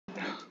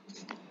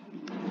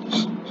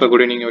So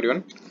good evening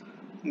everyone.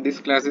 This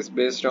class is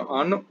based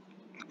on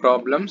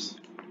problems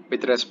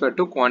with respect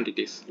to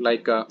quantities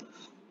like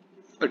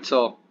it's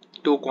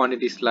two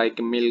quantities like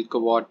milk,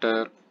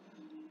 water,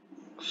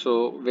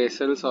 so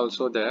vessels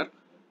also there.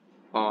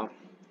 Uh,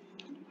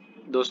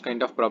 those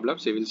kind of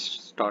problems we will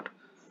start.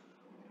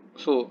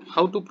 So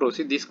how to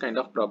proceed this kind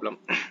of problem?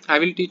 I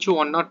will teach you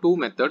one or two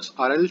methods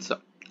or else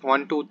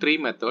one, two, three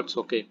methods.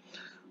 Okay.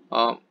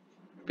 Uh,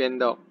 when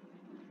the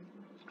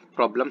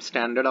problem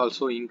standard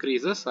also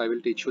increases, I will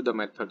teach you the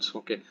methods.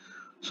 Okay.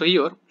 So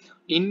here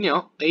in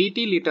a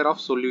 80 liter of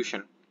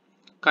solution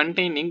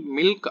containing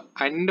milk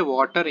and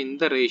water in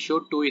the ratio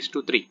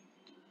 2:3.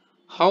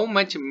 How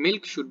much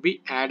milk should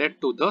be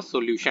added to the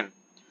solution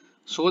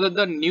so that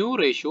the new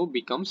ratio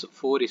becomes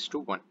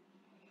 4:1?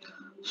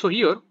 So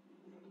here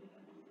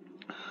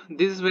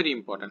this is very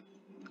important.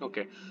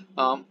 Okay,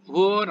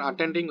 who are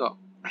attending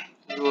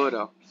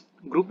your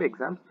group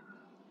exams,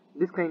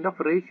 this kind of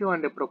ratio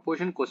and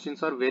proportion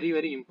questions are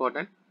very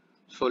important.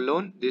 So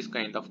learn this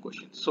kind of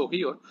questions. So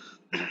here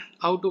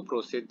how to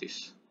proceed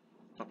this?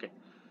 Okay,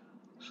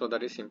 so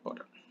that is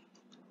important.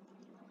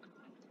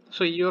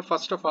 So here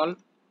first of all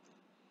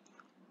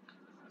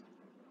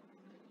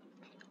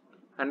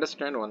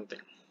understand one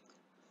thing.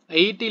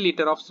 80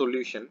 liter of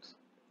solutions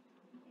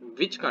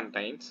which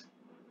contains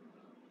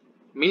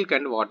milk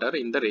and water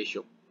in the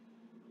ratio.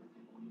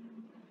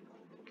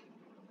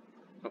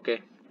 Okay,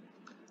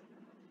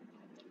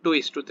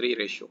 2:3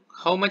 ratio.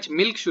 How much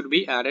milk should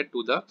be added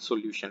to the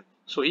solution?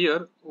 So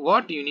here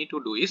what you need to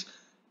do is,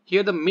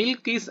 here the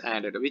milk is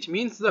added, which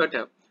means that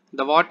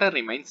the water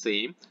remains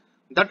same.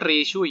 That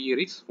ratio here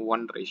is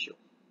 1 ratio.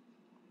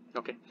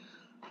 Okay,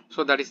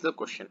 so that is the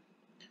question.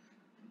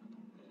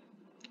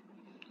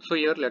 So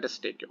here let us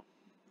take you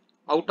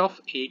out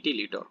of 80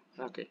 liter.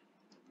 Okay,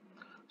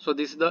 so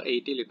this is the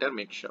 80 liter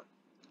mixture.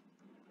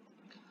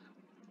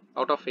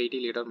 Out of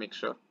 80 liter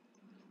mixture.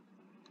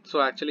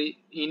 So actually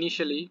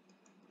initially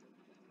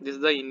this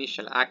is the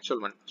initial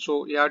actual one.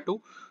 So you have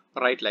to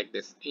write like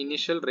this.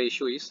 Initial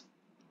ratio is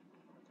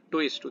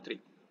 2:3.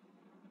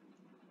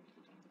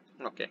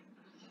 Okay.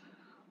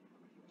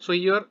 So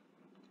here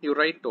you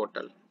write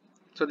total.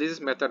 So this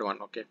is method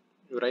 1. Okay.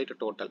 You write a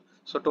total.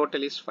 So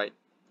total is 5.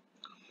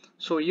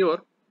 So here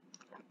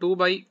 2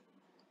 by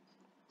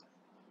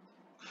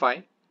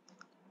 5,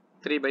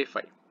 3 by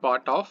 5.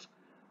 Part of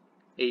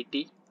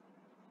 80.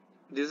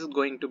 This is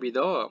going to be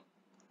the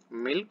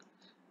milk.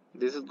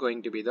 This is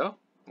going to be the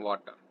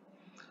water.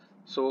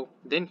 So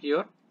then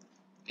here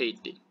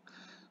 80.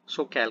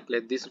 So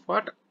calculate this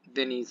part,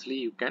 then easily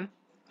you can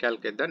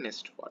calculate the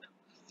next part.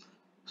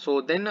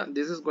 So then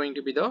this is going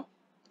to be the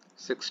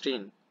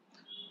 16,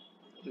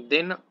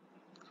 then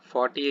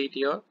 48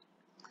 here,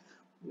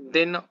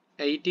 then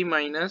 80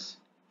 minus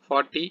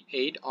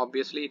 48,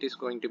 obviously it is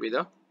going to be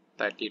the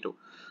 32.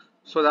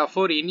 So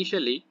therefore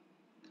initially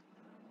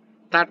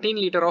 13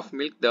 liter of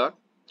milk there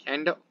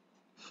and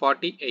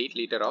 48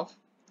 liter of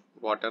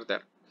water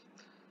there.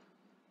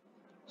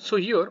 So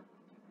here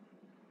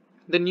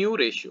the new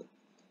ratio,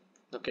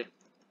 okay,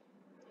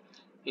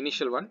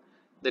 initial one,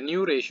 the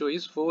new ratio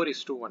is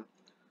 4:1.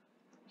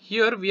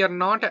 Here we are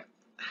not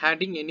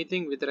adding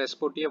anything with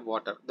respect to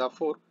water,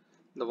 therefore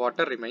the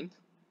water remains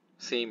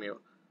same here.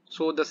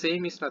 So the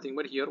same is nothing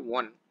but here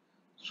 1.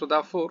 So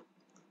therefore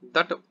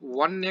that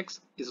 1x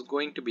is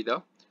going to be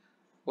the,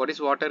 what is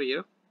water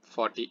here?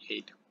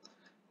 48.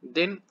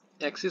 Then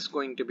x is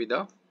going to be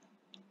the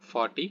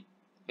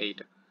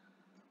 48.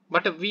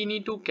 But we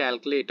need to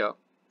calculate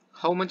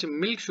how much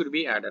milk should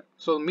be added.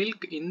 So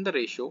milk in the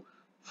ratio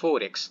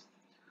 4x.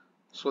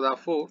 So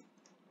therefore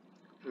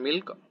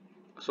milk,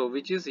 so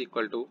which is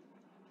equal to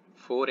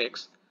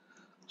 4x.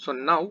 So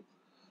now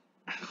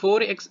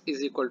 4x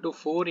is equal to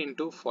 4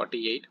 into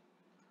 48.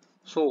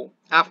 So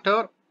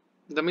after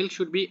the milk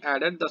should be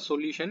added, the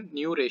solution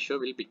new ratio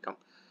will become.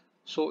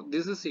 So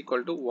this is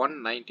equal to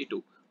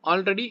 192.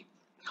 Already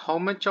how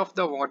much of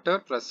the water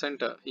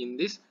present in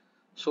this,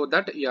 so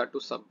that you have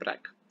to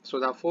subtract. So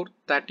therefore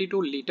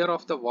 32 liter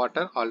of the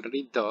water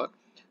already there.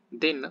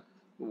 Then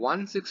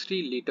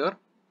 160 liter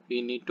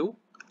we need to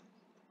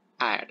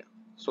add.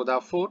 So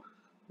therefore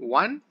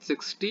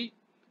 160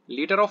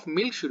 liter of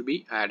milk should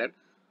be added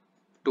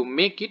to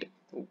make it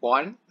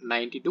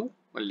 192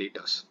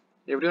 liters.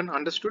 Everyone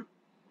understood?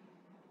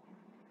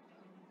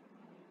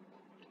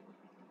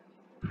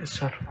 Yes,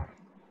 sir.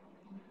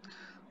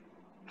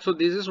 So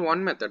this is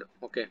one method.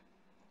 Okay,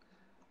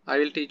 I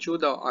will teach you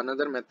the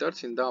another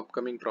methods in the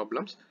upcoming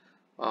problems.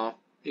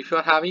 If you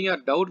are having a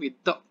doubt with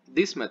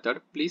this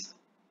method, please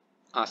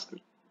ask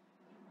me,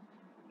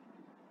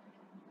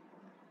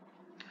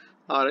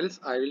 or else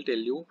I will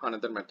tell you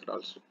another method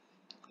also.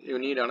 You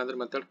need another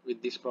method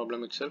with this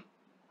problem itself?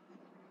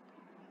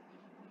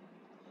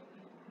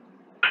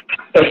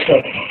 Yes,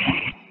 sir.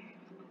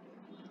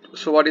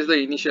 So what is the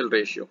initial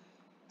ratio?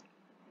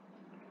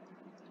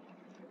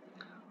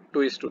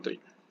 2:3.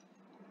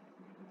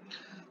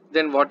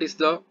 Then what is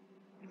the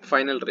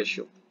final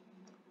ratio?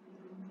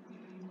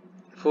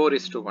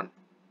 4:1.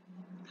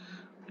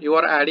 You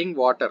are adding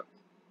water,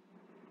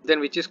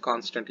 then which is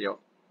constant here?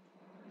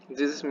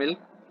 this is milk,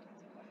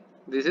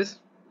 this is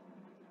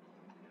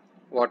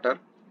water.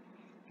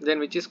 Then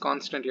which is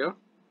constant here?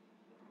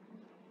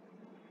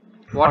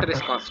 Water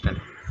is constant.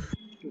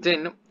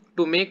 Then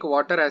to make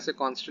water as a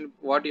constant,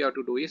 what you have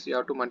to do is you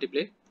have to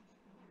multiply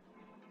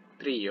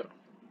 3 here.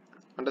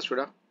 Understood?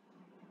 Huh?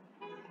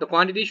 The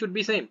quantity should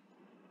be same.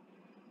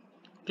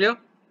 Clear?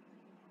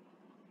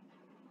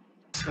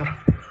 Sir.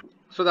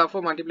 So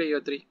therefore multiply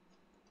here 3.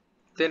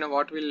 Then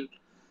what will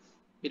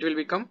it will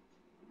become?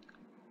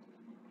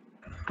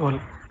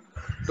 12.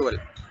 12.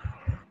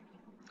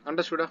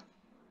 Understood? Huh?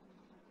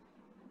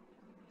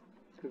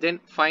 Then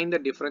find the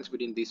difference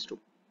between these two.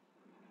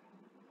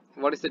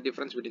 What is the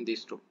difference between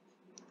these two?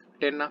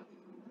 10. Huh?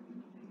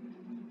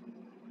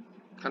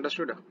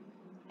 Understood? Huh?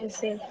 Yes,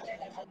 sir.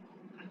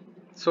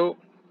 So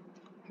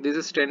this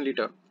is 10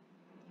 liter.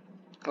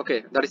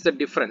 Okay, that is the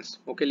difference.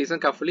 Okay, listen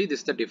carefully. This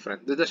is the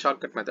difference. This is the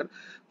shortcut method.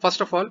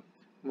 First of all,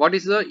 what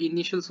is the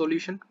initial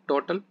solution?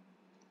 Total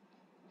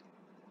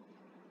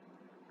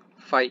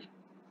 5.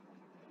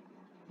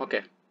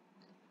 Okay,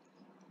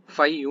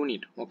 5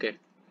 unit. Okay,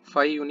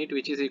 5 unit,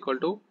 which is equal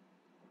to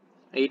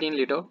 18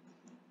 liter.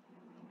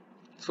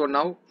 So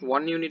now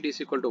 1 unit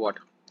is equal to what?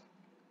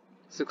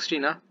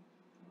 16. Huh?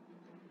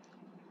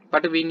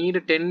 But we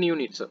need 10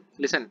 units.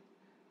 Listen,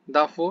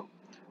 therefore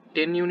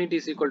 10 unit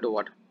is equal to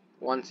what?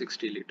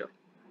 160 liter.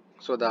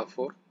 So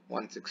therefore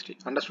 160.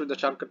 Understood the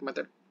shortcut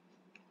method?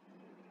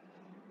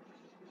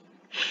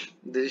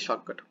 This is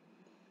shortcut.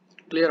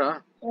 Clear? Huh?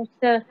 Yes,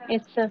 sir.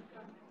 Yes, sir.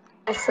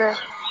 Yes, sir.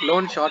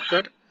 Learn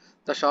shortcut.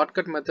 The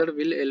shortcut method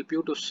will help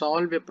you to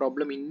solve a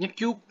problem in a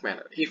quick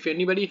manner. If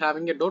anybody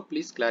having a doubt,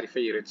 please clarify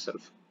here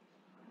itself.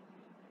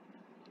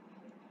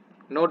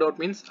 No doubt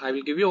means I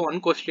will give you one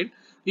question.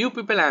 You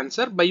people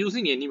answer by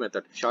using any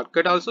method.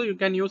 Shortcut also you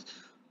can use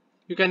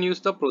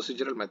the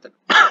procedural method.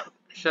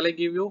 Shall I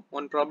give you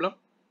one problem?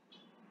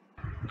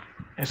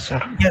 Yes, sir.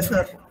 Yes,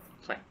 sir.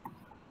 Fine.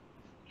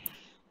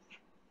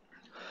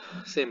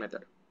 Same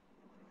method.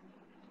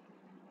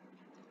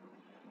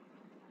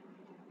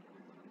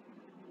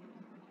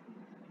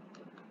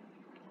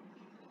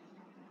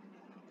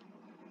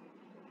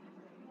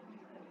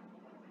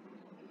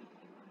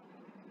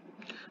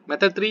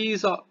 Method 3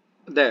 is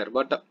there,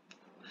 but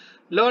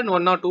learn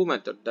 1 or 2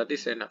 method. That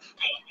is enough.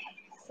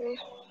 Sir.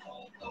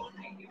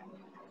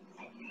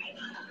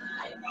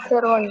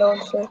 Sir, one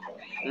doubt, sir.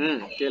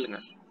 கேளுங்க.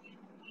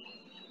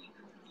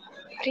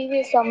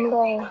 Previous sumல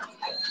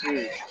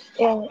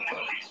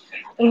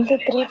into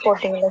 3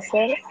 போட்டீங்களா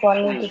sir?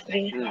 1 into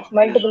 3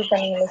 multiple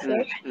பண்ணீங்களா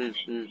sir?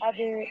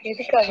 அது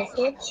எதுக்காக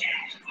sir?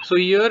 So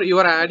here you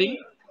are adding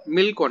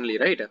milk only,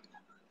 right?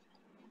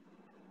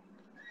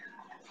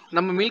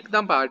 நம்ம milk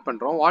தான் add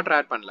பண்றோம், water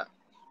add பண்ணல.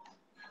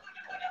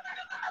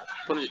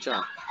 புரிஞ்சுச்சா?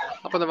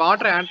 அப்ப அந்த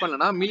வாட்டர் ஆட்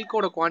பண்ணலனா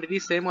மில்கோட குவாண்டிட்டி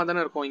சேமா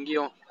தான இருக்கும்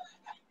இங்கேயும்.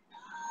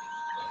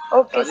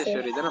 Okay sir.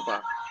 ராஜேஸ்வரி தானப்பா?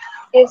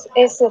 S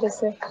yes sir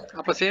sir.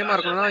 அப்ப சேமா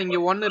இருக்கணும்னா இங்க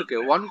 1 இருக்கு.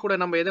 1 கூட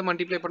நம்ம எதை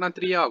மல்டிப்ளை பண்ணா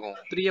 3 ஆகும்.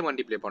 3 ஐ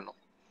மல்டிப்ளை பண்ணோம்.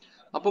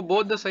 அப்போ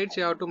both the sides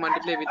you have to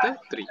multiply with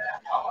 3.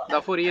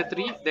 Therefore here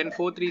 3, then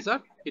 4 3s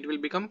are, it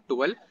will become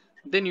 12.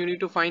 Then you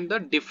need to find the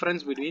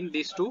difference between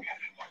these two.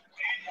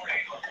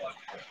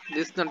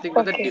 This is nothing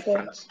but the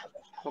difference.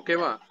 Okay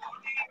va?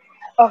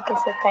 Okay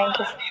sir, thank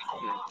you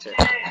sir.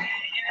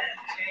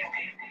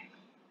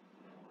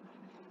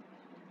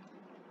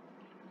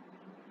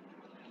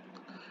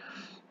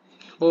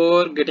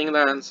 For getting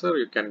the answer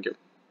you can give.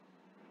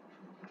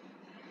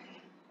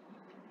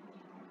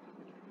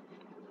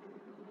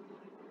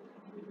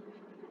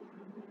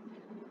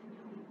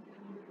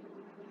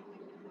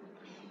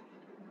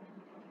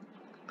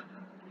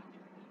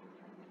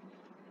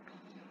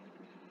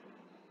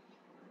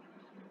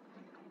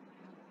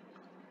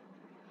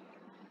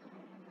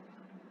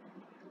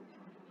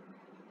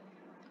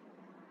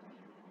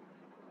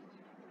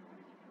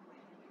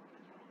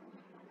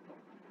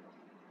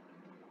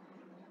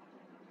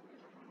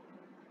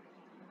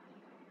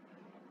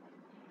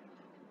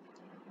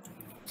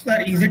 Sir,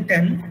 is it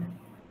 10?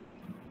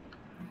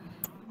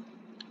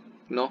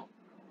 No.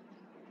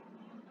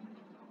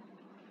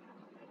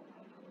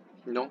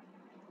 No.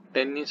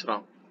 10 is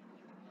wrong.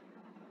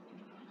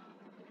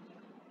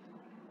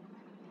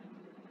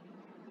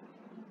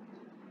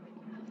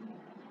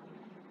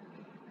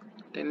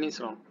 Is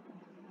wrong.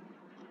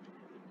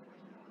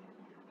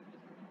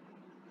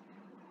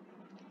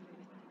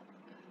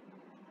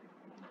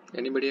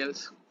 Anybody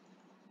else?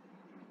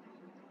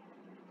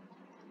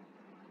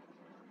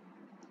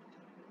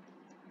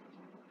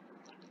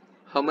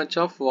 How much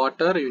of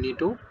water you need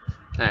to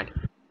add?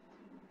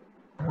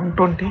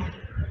 120.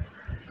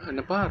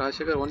 Annappa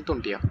Rajshekhar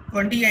 120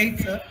 28,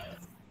 sir.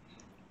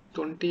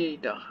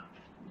 28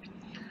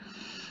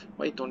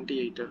 Why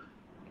 28?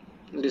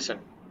 Listen.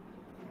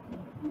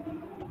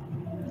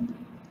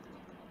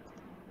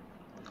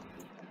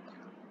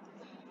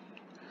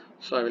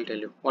 So I will tell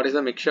you what is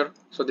the mixture.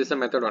 So this is the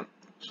method 1.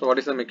 So what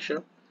is the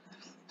mixture?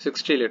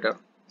 60 liter.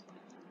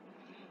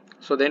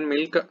 So then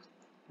milk,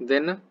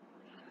 then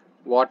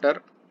water.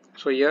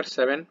 So here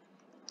 7,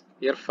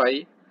 here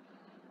 5.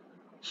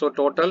 So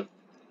total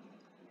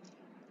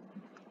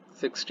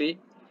 60,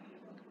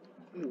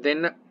 then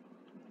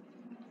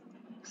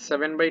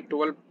 7 by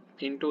 12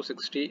 into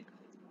 60,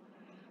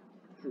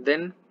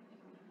 then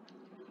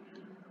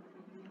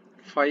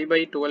 5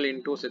 by 12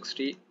 into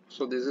 60.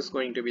 So this is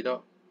going to be the,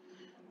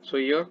 so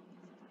here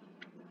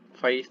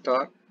 5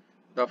 star,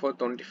 therefore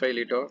 25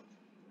 liter.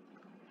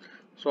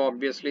 So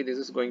obviously this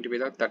is going to be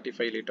the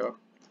 35 liter.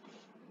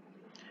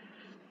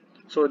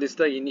 So this is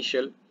the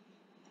initial.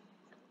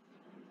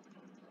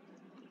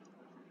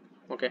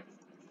 Okay,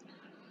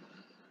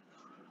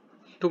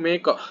 to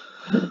make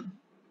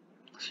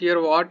here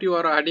what you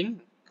are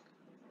adding,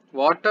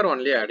 water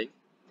only adding.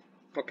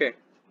 Okay,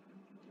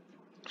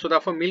 so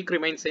therefore milk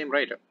remains same,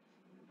 right?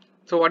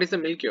 So what is the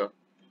milk here?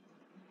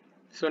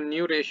 So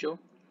new ratio,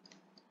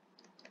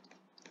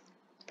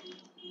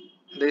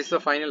 this is the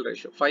final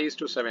ratio,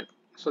 5:7.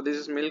 So this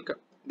is milk,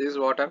 this is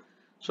water,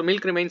 so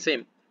milk remains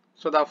same.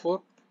 So therefore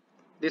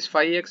this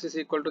 5x is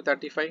equal to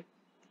 35,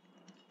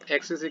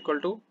 x is equal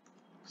to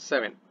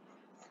 7.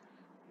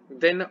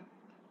 Then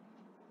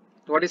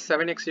what is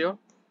 7x here?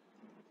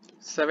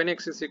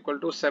 7x is equal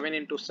to 7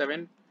 into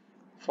 7,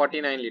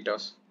 49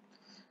 liters.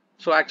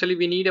 So actually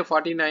we need a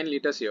 49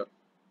 liters here.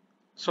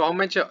 So how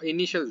much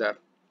initial there?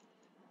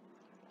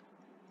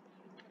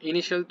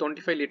 Initial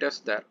 25 liters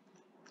there.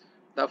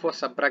 Therefore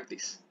subtract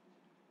this.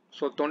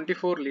 So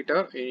 24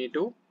 liter you need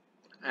to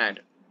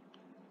add.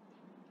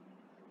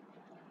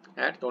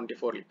 Add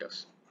 24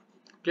 liters.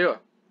 Clear?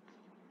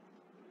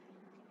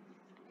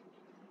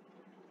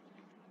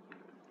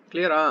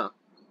 Clear, huh?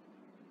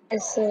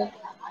 Yes, sir.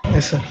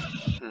 Yes, sir.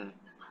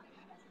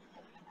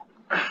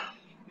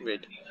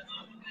 Wait.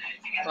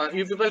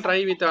 You people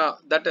try with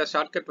that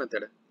shortcut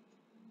method.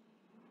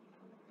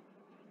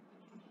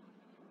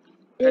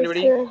 Yes,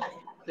 Anybody? sir.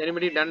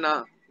 Anybody done?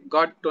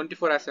 Got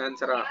 24 as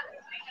answer.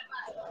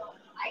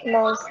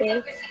 No,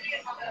 sir.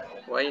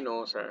 Why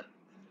no, sir?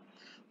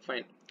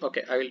 Fine.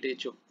 Okay, I will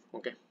teach you.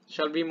 Okay.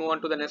 Shall we move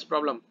on to the next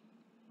problem?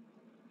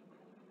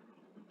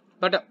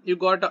 But you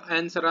got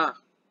answer.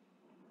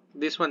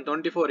 This one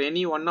 24.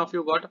 Any one of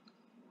you got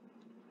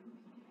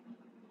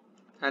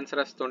answer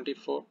as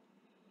 24?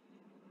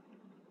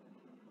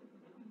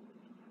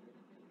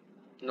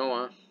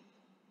 No.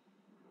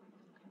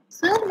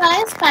 Sir,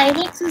 why is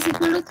 5x is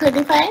equal to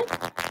 35?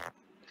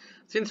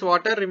 Since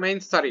water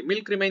remains, sorry,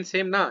 milk remains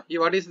same na.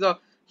 What is the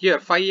here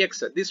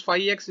 5x? This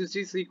 5x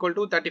is equal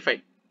to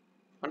 35.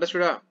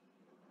 Understood?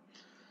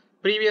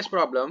 Previous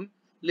problem.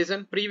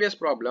 Listen, previous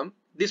problem.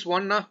 This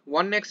one na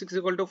 1x is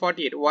equal to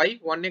 48. Why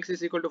 1x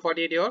is equal to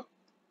 48 here?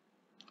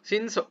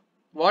 Since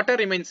water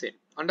remains same.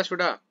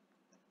 Understood?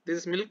 This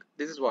is milk.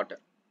 This is water.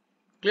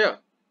 Clear?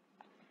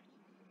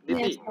 Dipti?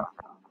 Yes, sir.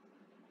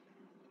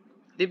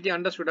 Dipti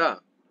understood?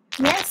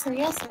 Yes, sir.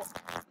 Yes, sir.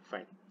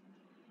 Fine.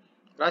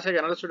 Rashag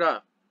understood?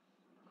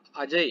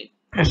 Ajay?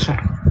 Yes, sir.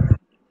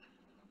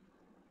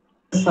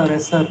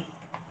 Yes, sir.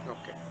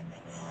 Okay.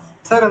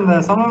 Sir இந்த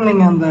சமம்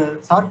நீங்க அந்த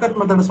shortcut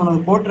method சொன்னது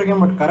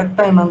போட்டிருக்கேன் but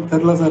கரெக்டா என்னன்னு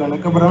தெரியல sir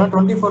எனக்கு. அப்புறம்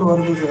 24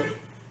 வருது சார்.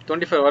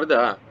 24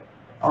 வருதா?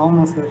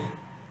 ஆமா சார்.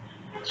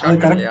 அது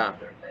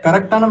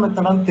கரெக்டான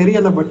மெத்தடான்னு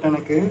தெரியல பட்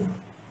எனக்கு.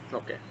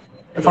 Okay.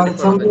 For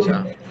example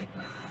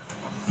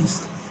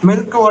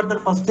milk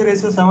water first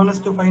ratio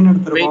 7:5 ன்னு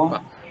எடுத்துறோம்.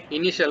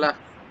 இனிஷியலா?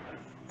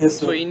 Yes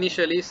sir. So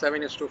initially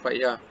 7:5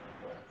 யா?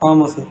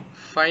 ஆமா சார்.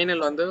 Final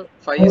வந்து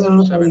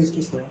 5:7.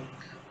 5:7.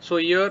 So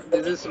here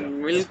this is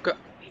milk.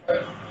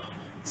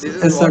 This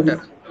is water.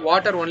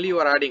 Water only you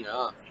are adding.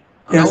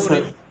 Yes, now sir.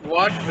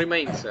 What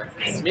remains?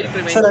 Milk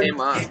remains sir,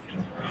 same.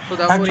 So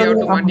therefore actually, you have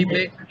to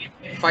multiply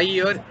 5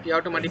 here. You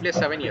have to multiply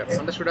 7 here.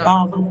 Understood?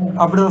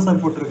 அப்படிதான்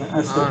sir போட்டுருக்கேன்.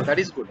 That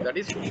is good. That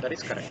is good. That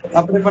is correct.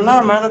 அப்படி பண்ணா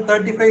மேல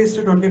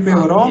 35:25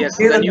 வரும். Yes,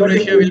 the new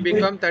ratio will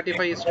become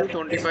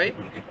 35:25.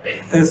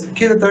 Yes,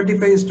 கீழ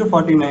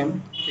 35:49.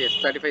 Yes,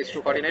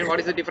 35:49. What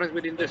is the difference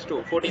between these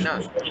two? 14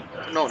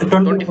 No,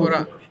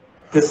 24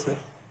 Yes, sir.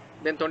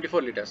 Then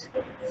 24 liters.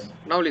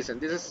 Now listen,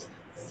 this is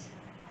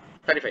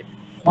 35.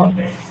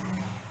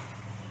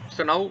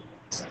 So now,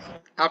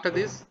 after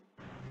this,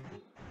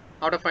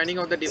 after finding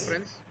out the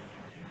difference,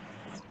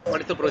 what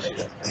is the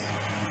procedure?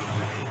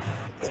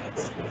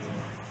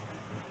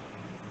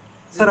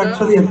 Sir,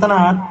 actually,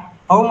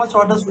 how much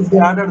water should be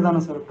added then,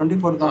 sir?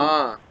 24 then.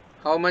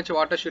 How much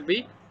water should be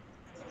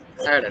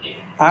added?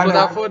 So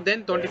therefore,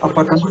 then 24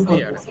 liters should be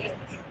added.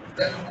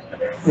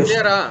 Yes.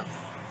 Clear?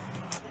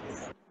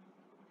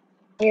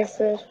 Yes,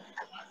 sir.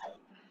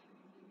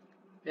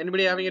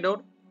 Anybody having a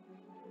doubt?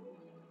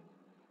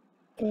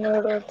 No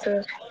doubt, sir.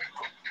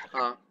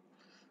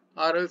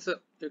 Or else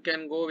you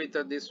can go with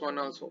this one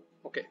also.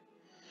 Okay.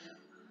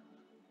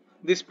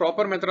 This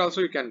proper method also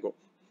you can go.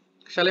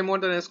 Shall I move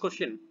on to the next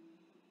question?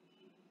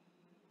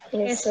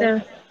 Yes, sir.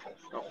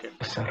 Okay.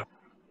 Yes, sir.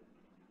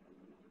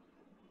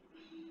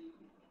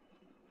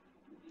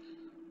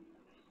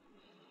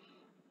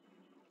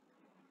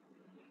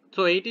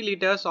 So 80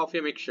 liters of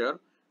a mixture.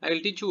 I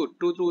will teach you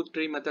 2 to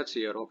 3 methods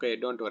here. Okay,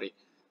 don't worry.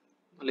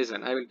 Listen,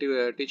 I will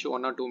teach you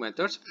 1 or 2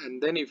 methods, and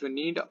then if you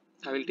need,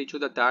 I will teach you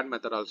the third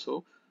method also.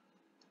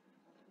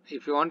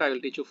 If you want, I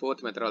will teach you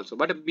 4th method also.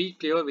 But be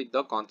clear with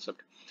the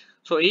concept.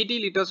 So 80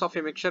 liters of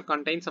a mixture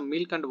contains some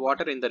milk and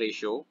water in the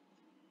ratio.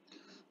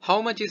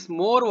 How much is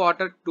more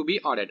water to be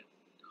added?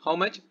 How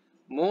much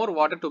more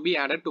water to be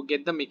added to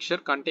get the mixture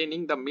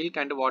containing the milk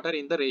and water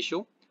in the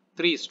ratio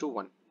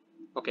 3:1?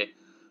 Okay,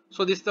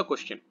 so this is the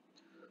question.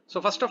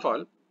 So first of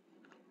all,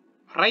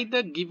 write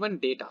the given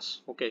data.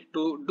 Okay,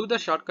 to do the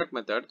shortcut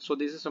method. So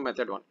this is a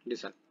method 1.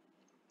 Listen,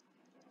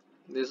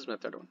 this is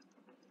method 1.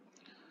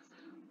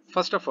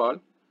 First of all,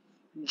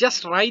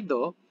 just write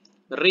the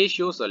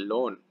ratios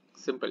alone.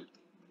 Simple.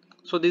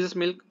 So this is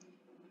milk,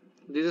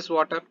 this is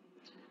water.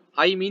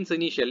 I means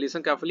initial.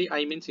 Listen carefully.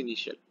 I means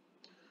initial.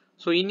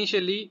 So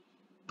initially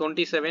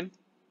 27,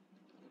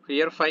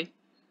 here 5,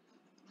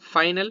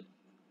 final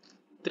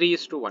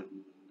 3:1.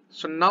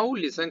 So now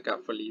listen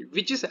carefully.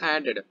 Which is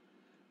added?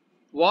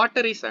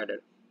 Water is added.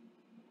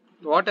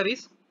 Water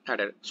is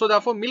added. So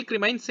therefore milk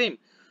remains same.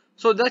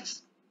 So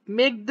that's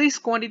make this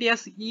quantity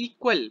as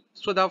equal.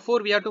 So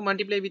therefore we have to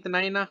multiply with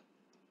 9.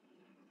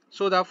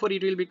 So therefore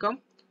it will become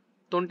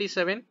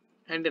 27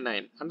 and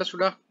 9.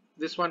 Understood?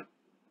 This one.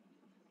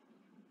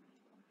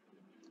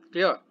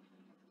 Clear?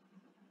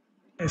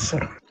 Yes,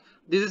 sir.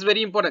 This is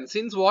very important.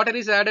 Since water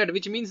is added,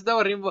 which means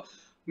the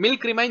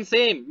milk remains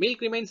same.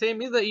 Milk remains same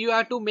means that you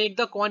have to make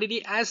the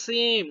quantity as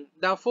same.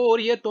 Therefore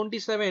here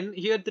 27,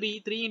 here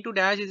 3 into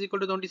dash is equal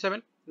to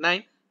 27,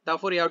 9.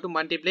 Therefore you have to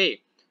multiply.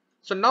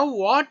 So now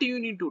what you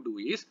need to do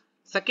is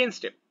second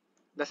step.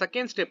 The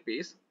second step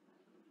is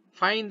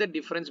find the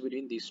difference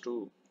between these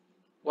two.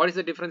 What is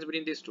the difference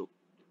between these two?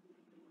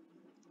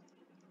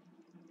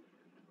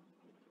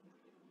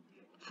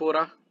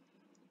 4.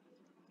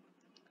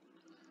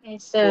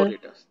 Yes, 4 sir.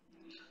 liters.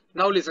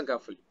 Now listen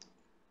carefully.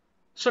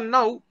 So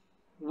now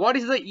what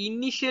is the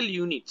initial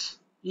units?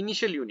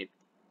 Initial unit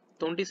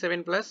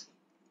 27 plus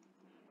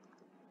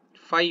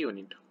 5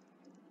 unit,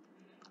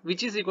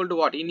 which is equal to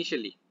what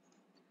initially?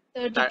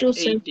 32,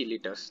 sir. 80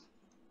 liters.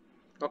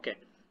 Okay.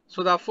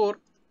 So therefore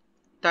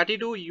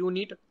 32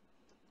 unit,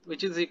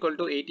 which is equal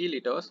to 80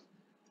 liters.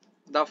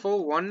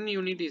 Therefore 1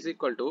 unit is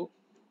equal to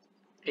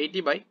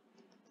 80 by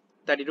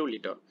 32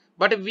 liter.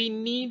 But we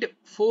need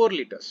 4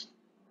 liters,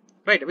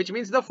 right? Which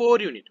means the 4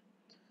 unit.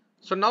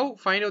 So now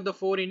find out the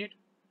 4 unit.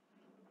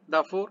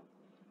 Therefore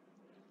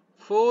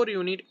 4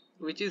 unit,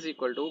 which is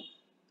equal to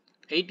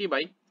 80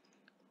 by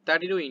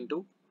 32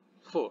 into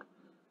 4.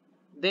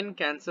 Then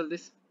cancel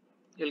this,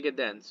 you'll get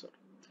the answer.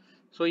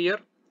 So here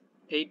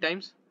 8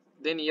 times,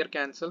 then here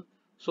cancel.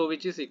 So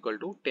which is equal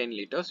to 10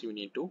 liters you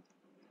need to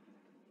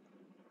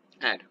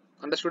add.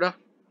 Understood?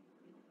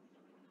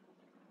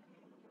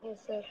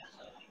 Yes, sir.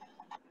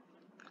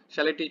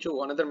 Shall I teach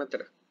you another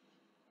method?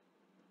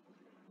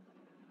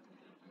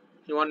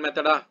 You want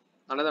method?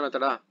 Another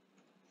method?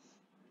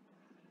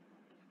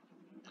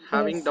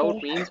 Having Yes, doubt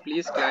sir. means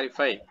please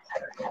clarify.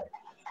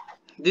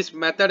 This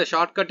method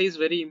shortcut is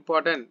very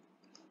important.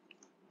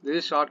 This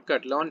is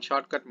shortcut. Learn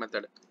shortcut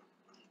method.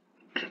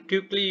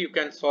 Quickly you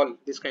can solve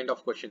this kind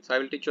of questions. I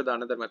will teach you the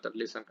another method.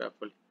 Listen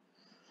carefully.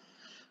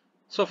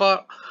 So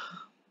far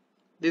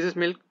this is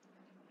milk.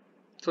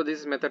 So this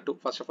is method 2.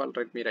 First of all,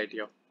 let me write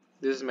here.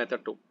 This is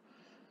method 2.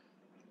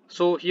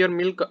 So here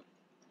milk,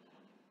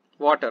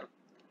 water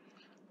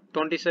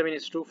 27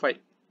 is to 5.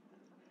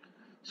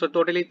 So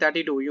totally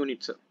 32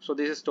 units. So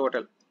this is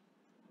total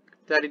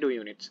 32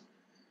 units,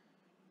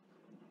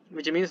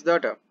 which means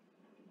that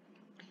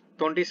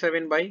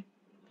 27 by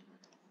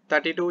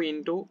 32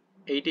 into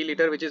 80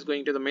 liter, which is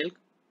going to the milk,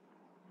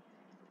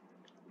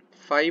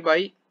 5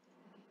 by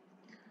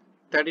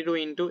 32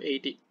 into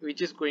 80,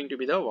 which is going to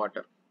be the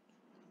water.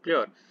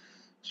 Clear?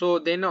 So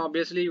then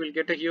obviously you will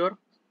get here,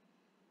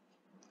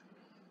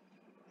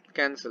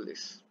 cancel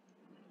this.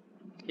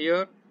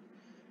 Here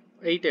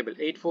 8 table,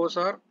 8 4s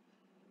are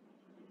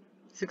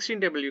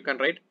 16 table, you can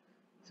write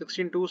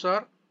 16 2s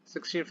are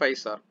 16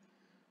 5s are.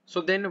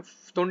 So then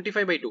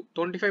 25 by 2,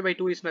 25 by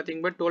 2 is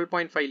nothing but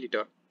 12.5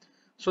 liter.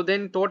 So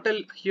then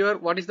total here,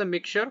 what is the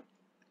mixture?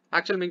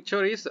 Actual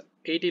mixture is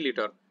 80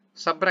 liter.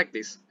 Subtract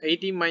this,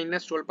 80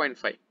 minus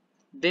 12.5,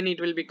 then it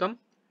will become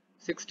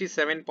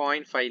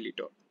 67.5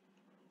 liter,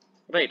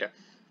 right?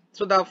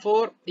 So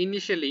therefore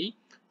initially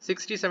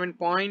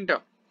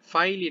 67.5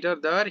 liter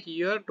there,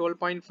 here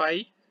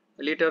 12.5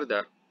 liter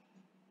there.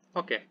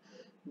 Okay,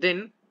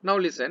 then now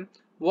listen,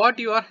 what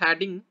you are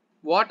adding?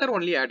 Water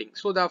only adding.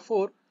 So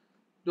therefore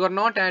you are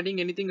not adding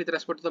anything with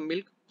respect to the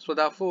milk. So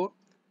therefore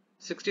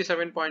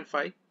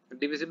 67.5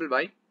 divisible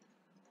by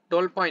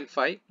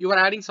 12.5, you are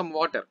adding some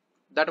water.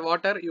 That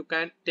water you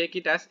can take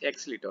it as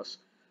X liters.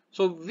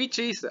 So which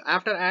is,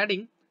 after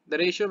adding, the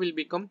ratio will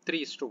become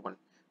 3:1.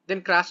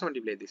 Then cross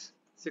multiply this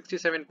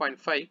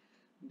 67.5,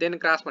 then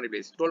cross multiply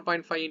this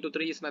 12.5 into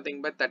 3 is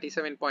nothing but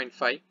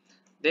 37.5,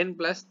 then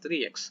plus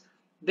 3x,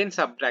 then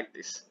subtract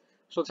this.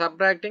 So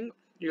subtracting,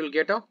 you will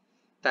get a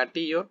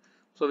 30 here.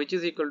 So which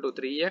is equal to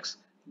 3x,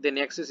 then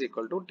x is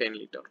equal to 10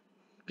 liter.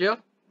 Clear?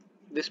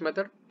 This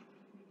method?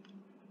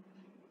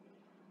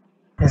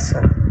 Yes,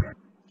 sir.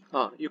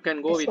 You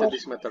can go Yes, with sir.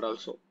 this method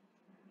also.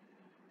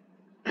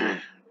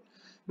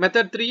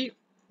 Method 3,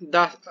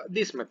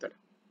 this method.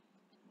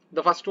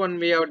 The first one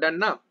we have done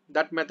now.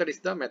 That method is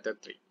the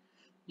method 3,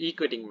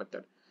 equating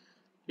method.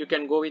 You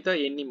can go with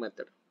any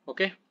method.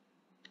 Okay,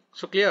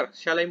 so clear.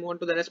 Shall I move on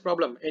to the next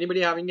problem?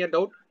 Anybody having a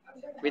doubt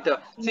with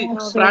see, No,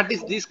 sir.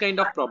 practice these kind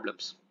of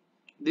problems.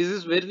 This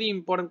is very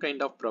important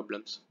kind of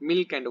problems.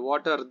 Milk and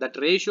water, that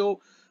ratio,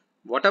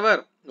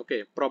 whatever,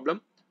 okay,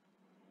 problem.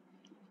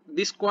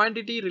 This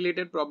quantity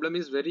related problem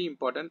is very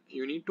important.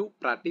 You need to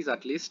practice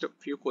at least a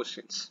few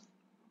questions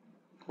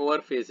who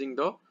are facing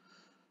the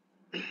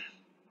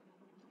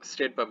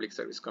State Public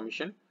Service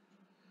Commission.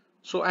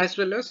 So as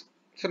well as,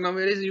 so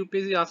nowadays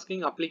UPSC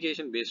asking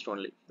application based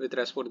only with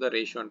respect to the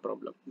ratio and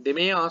problem. They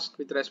may ask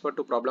with respect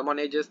to problem on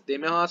edges. They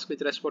may ask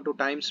with respect to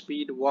time,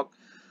 speed, walk.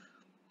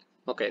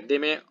 Okay, they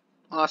may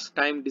ask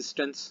time,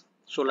 distance.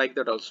 So like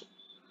that also.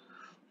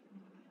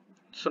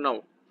 So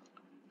now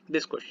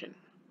this question.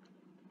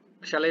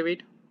 Shall I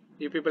wait?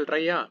 You people try,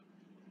 yeah.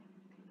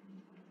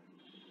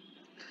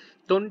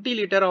 20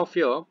 liter of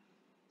your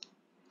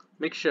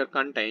mixture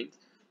contains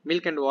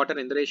milk and water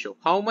in the ratio.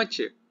 How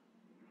much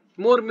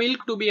more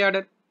milk to be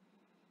added?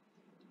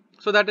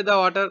 So that the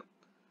water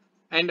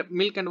and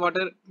milk and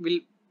water will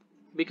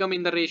become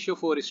in the ratio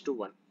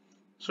 4:1.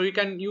 So you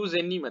can use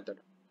any method.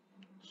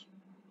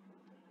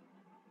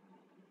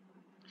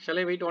 Shall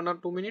I wait 1 or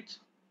 2 minutes?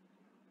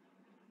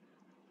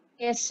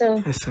 Yes,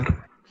 sir. Yes, sir.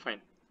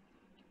 Fine.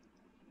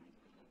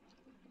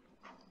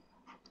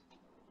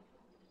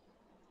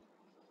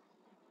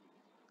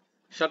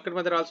 Shortcut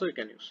method also you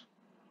can use.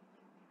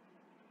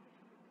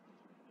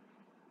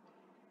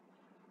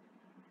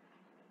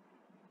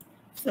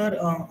 Sir,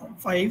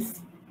 5.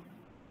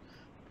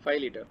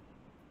 5 liter.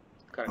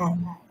 Correct.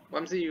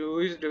 Vamsi, you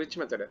used which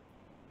method?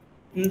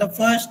 In the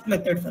first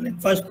method, sir,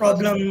 like first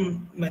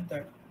problem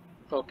method.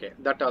 Okay,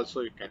 that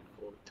also you can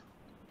go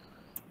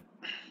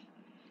with.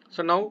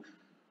 So now,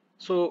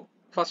 so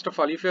first of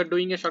all, if you are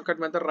doing a shortcut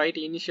method, write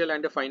initial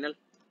and a final.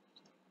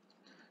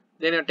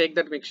 Then you take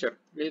that mixture,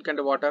 milk and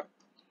water.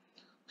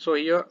 So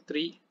here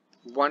 3,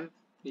 1,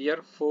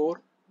 here 4,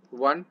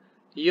 1.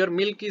 Here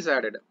milk is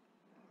added,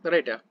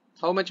 right?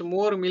 How much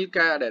more milk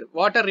added?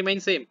 Water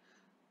remains same.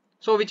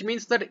 So which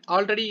means that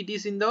already it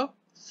is in the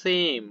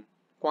same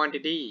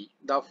quantity.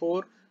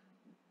 Therefore,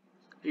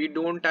 you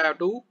don't have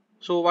to.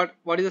 So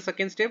what is the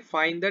second step?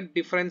 Find the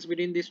difference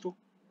between these two.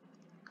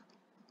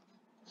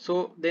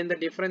 So then the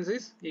difference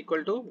is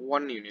equal to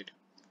 1 unit.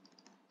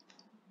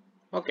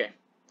 Okay.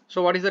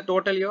 So what is the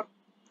total here?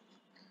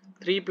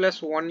 3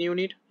 plus 1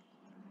 unit,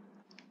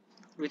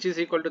 which is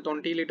equal to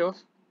 20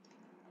 liters.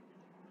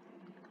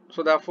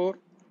 So therefore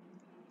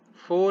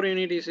 4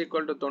 unit is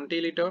equal to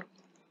 20 liter.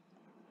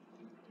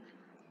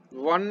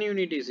 1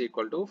 unit is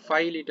equal to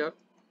 5 liter.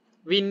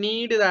 We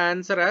need the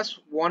answer as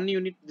 1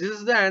 unit. This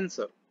is the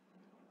answer.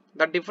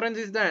 The difference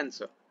is the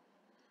answer.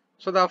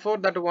 So therefore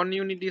that 1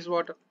 unit is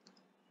what?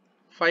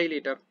 5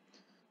 liter.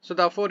 So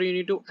therefore you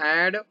need to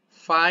add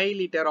 5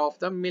 liter of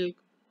the milk,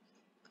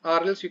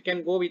 or else you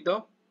can go with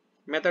the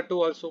method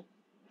 2 also.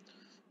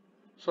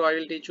 So I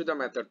will teach you the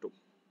method 2.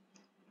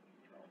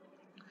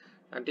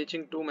 I am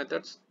teaching 2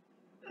 methods,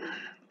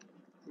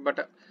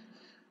 but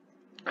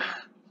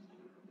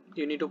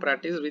you need to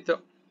practice with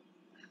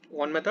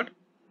 1 method.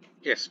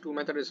 Yes, 2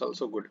 method is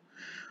also good,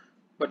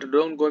 but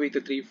don't go with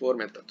the 3, 4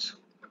 methods.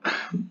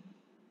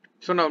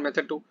 So now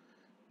method 2,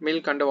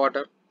 milk and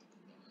water.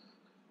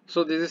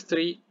 So this is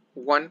 3,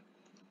 1,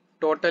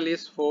 total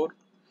is 4.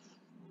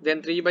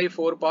 Then 3 by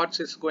 4 parts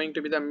is going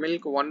to be the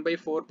milk, 1 by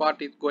 4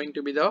 part is going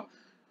to be the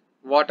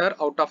water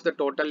out of the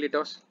total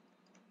liters.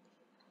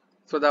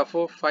 So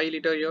therefore 5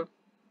 liter here.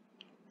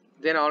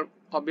 Then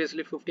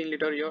obviously 15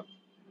 liter here.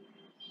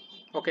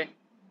 Okay.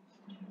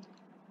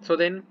 So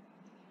then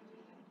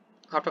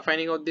after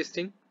finding out this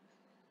thing,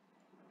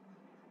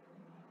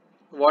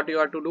 what you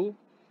have to do?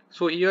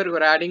 So here you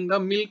are adding the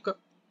milk.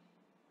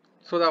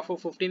 So therefore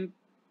 15,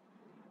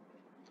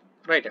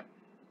 right?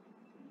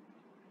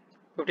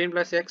 15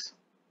 plus x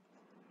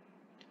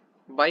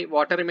by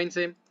water remains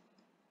same.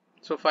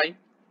 So 5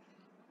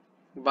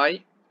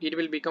 by, it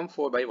will become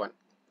 4 by 1.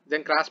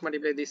 Then cross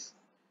multiply this.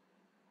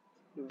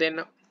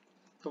 Then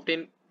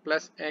 15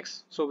 plus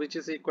x, so which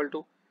is equal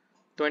to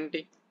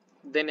 20.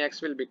 Then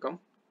x will become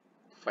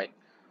 5.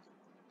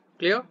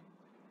 Clear?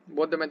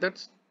 Both the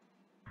methods?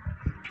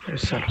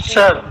 Yes, sir.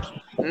 Sir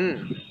Hmm.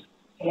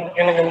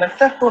 எனக்கு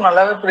method 2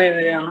 நல்லாவே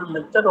புரியுது. ஆனா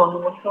method 1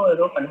 மட்டும்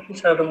ஏதோ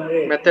confuse ஆகுற மாதிரி.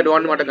 Method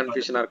 1 மட்டும்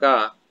கன்ஃபியூஷனா இருக்கா?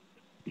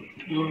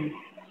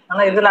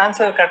 ஆனா இதுல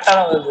ஆன்சர் கரெக்ட்டா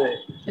தான் வருது.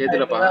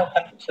 எதுலப்பா?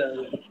 கன்ஃபியூஸ்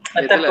ஆகுது.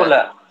 மெத்தட் 2ல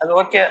அது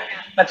ஓகே.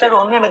 மெத்தட்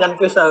 1 எனக்கு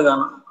கன்ஃபியூஸ் ஆகுது.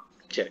 ஆனா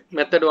சரி,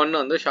 மெத்தட் 1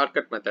 வந்து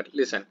shortcut method.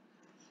 Listen.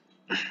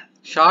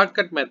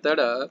 Shortcut method.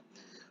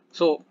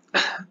 So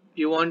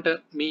you want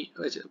me,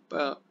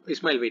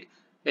 Ismail, wait.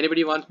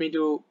 Anybody wants me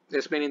to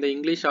explain in the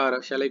English, or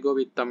shall I go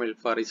with Tamil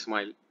for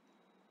Ismail?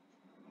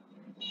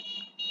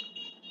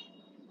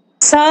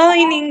 Sir,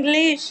 in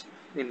English.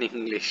 In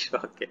English.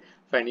 Okay,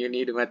 fine. You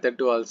need method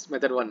 2 also,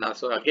 method 1 now.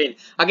 So again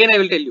I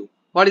will tell you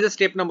what is the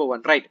step number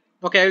 1, right?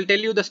 Okay, I will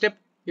tell you the step.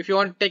 If you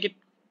want, take it.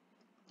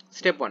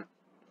 Step 1.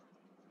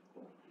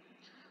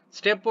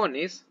 Step 1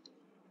 is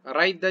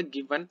write the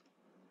given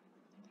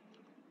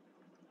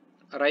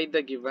write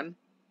the given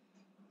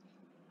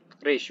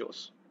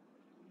ratios.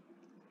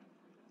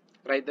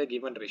 Write the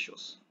given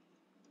ratios.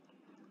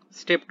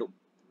 Step 2.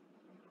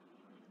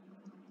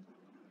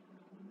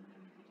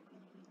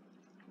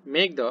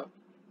 Make the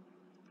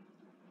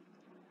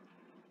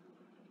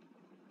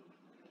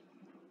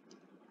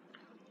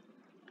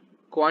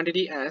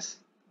quantity as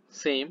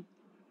same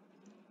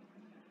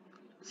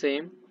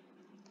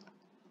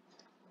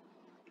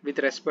with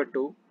respect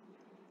to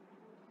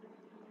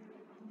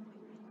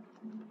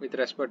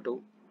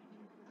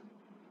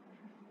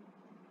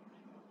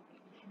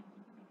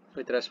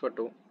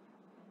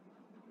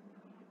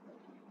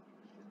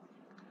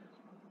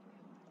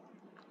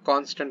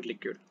constant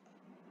liquid.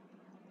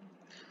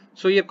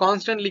 So here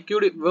constant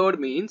liquid word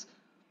means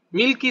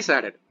milk is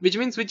added, which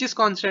means which is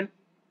constant?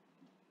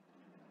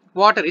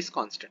 Water is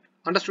constant.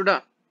 Understood?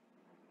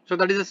 So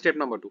that is the step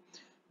number 2.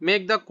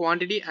 Make the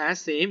quantity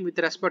as same with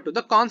respect to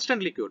the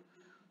constant liquid.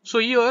 So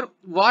here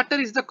water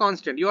is the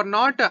constant. You are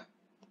not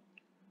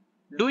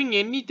doing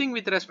anything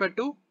with respect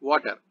to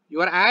water.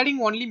 You are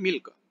adding only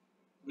milk,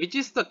 which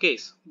is the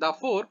case.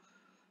 Therefore,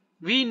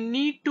 we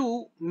need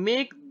to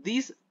make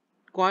this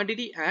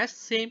quantity as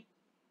same.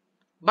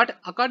 But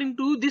according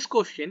to this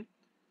question,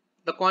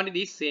 the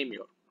quantity is same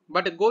here.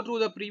 But go through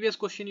the previous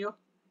question here.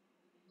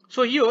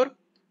 So here,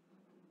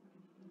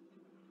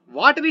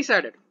 water is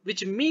added,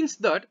 which means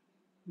that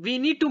we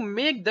need to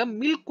make the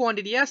milk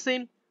quantity as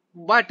same.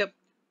 But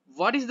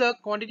what is the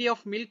quantity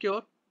of milk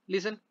here?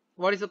 Listen,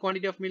 what is the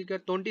quantity of milk here?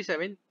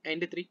 27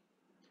 and 3.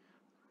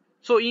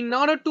 So in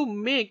order to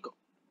make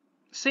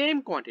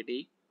same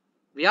quantity,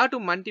 we have to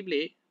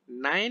multiply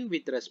 9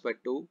 with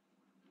respect to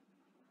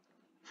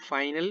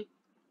final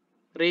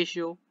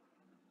ratio.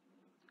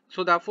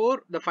 So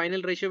therefore the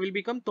final ratio will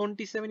become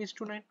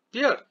 27:9.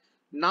 Clear?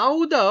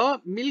 Now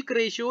the milk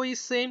ratio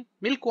is same,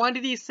 milk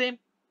quantity is same.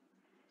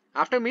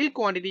 After milk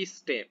quantity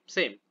is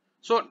same.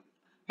 So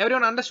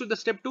everyone understood the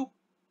step 2?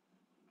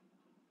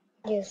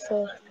 Yes,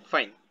 sir.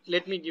 Fine.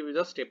 Let me give you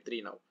the step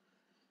 3 now.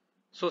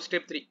 So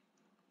step 3.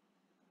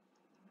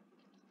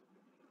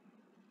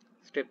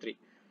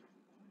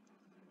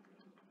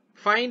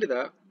 Find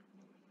the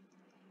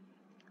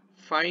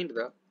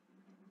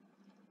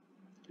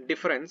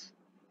difference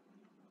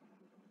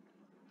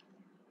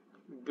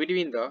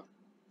between the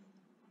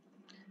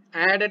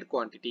added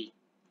quantity.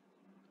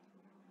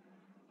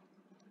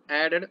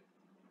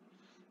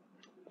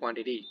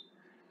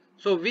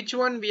 So which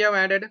one we have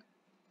added?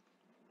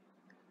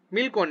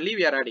 Milk only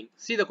we are adding.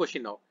 See the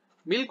question now.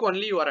 Milk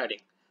only you are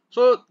adding.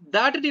 So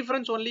that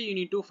difference only you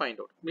need to find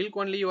out. Milk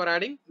only you are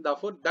adding.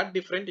 Therefore that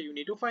difference you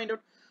need to find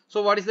out.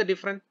 So what is the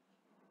difference?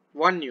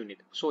 1 unit.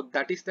 So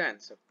that is the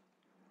answer.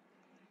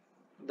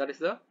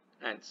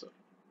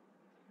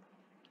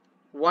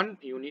 1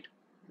 unit.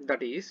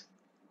 That is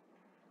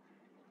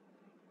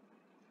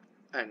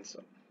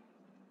answer.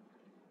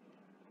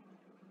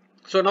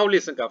 So now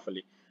listen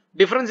carefully.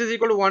 Difference is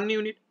equal to 1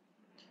 unit.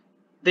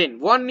 Then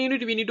 1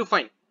 unit we need to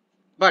find.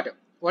 But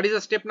what is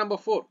the step number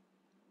 4?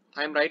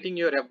 I am writing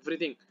here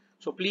everything.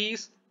 So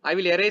please, I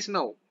will erase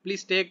now.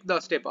 Please take the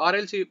step, or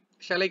else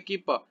shall I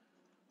keep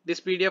this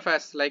PDF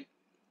as like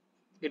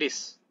it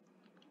is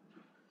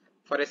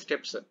for a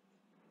steps.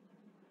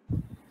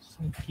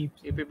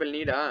 If people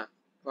need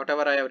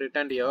whatever I have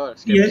written here.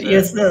 Steps,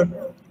 Yes, sir.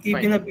 Keep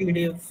in a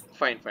PDF.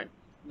 Fine.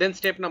 Then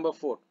step number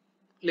 4.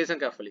 Listen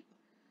carefully.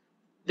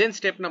 Then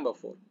step number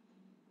 4.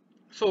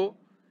 So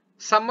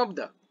sum up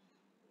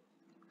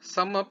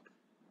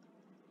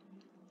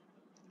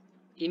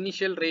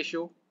initial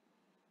ratio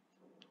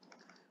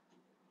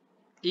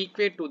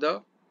equate to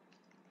the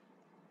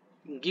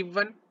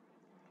given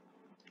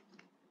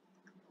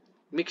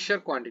mixture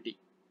quantity.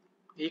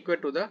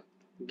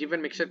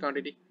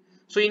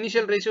 So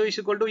initial ratio is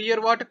equal to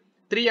here what?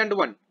 3 and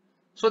 1.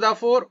 So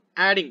therefore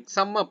adding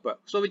sum up.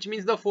 So which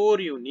means the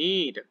 4 you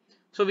need.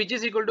 So which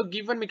is equal to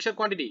given mixture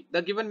quantity.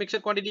 The given mixture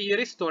quantity here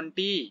is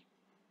 20.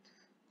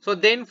 So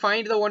then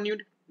find the 1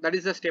 unit. That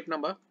is the step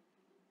number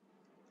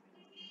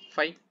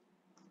 5.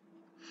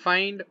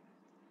 Find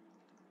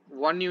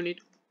 1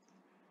 unit.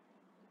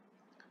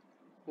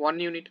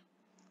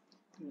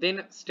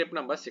 Then step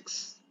number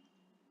 6.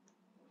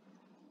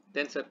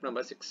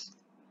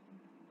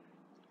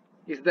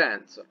 Is the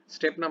answer.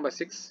 Step number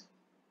 6.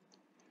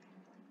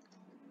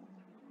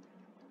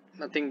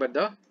 Nothing but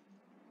the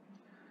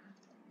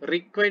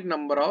required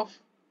number of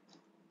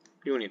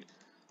unit.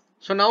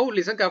 So now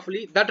listen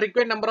carefully. That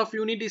required number of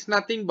unit is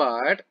nothing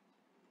but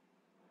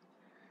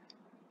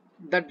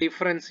the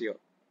difference here.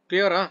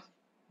 Clear?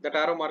 That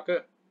arrow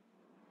marker.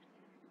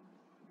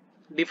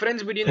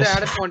 Difference between the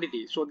added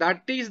quantity. So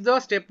that is the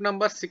step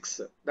number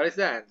 6. That is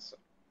the answer.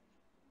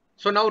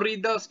 So now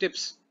read the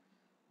steps.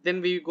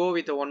 Then we go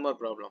with one more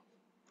problem.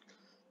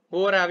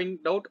 Who are having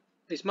doubt?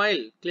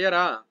 Ismail,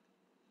 clear?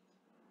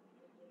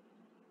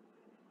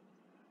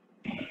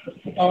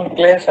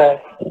 Clear,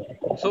 sir.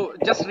 So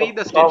just read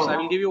the steps. I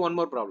will give you one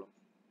more problem.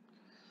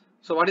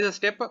 So what is the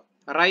step?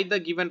 Write the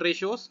given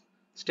ratios.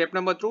 Step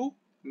number 2.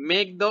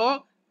 Make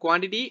the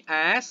quantity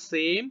as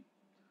same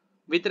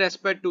with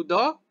respect to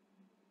the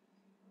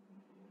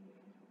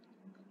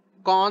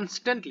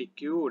constant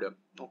liquid.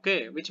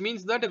 Okay, which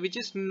means that which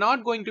is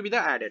not going to be the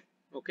added.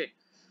 Okay,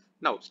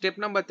 now step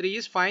number 3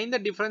 is find the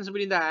difference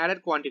between the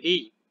added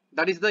quantity.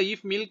 That is the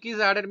if milk is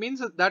added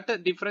means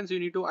that difference you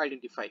need to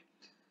identify.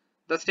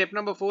 The step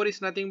number 4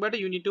 is nothing but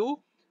you need to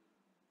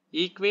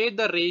equate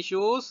the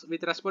ratios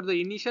with respect to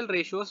the initial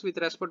ratios with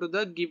respect to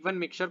the given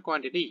mixture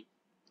quantity.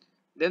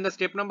 Then the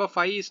step number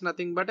 5 is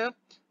nothing but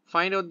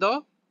find out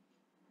the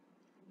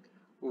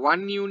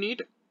 1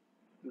 unit.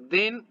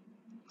 Then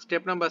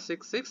step number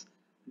 6 is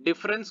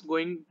difference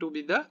going to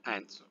be the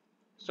answer.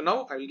 So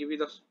now I will give you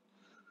the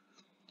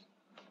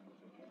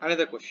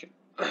another question.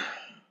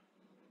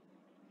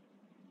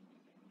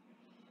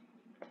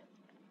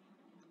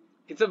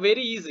 It's a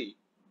very easy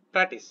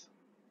practice.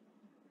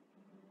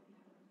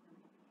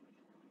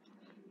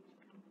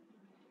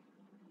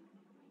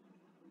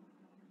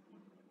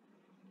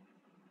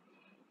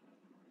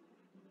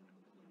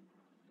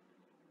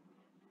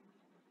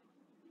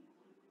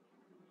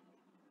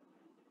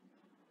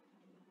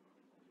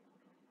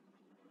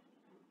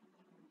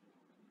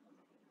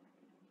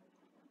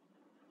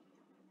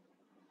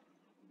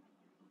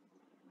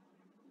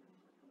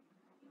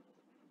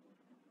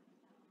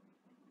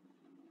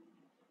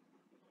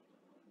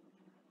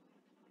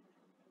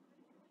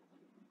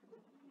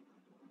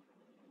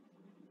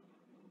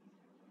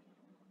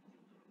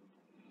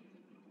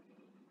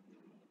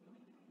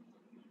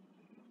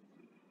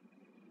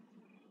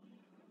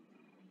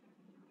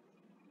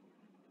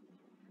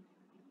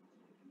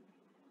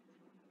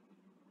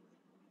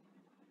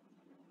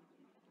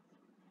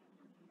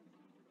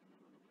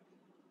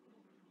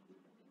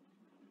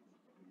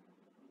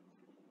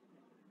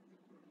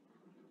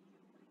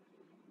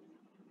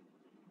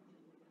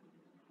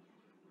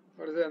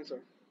 What is the answer?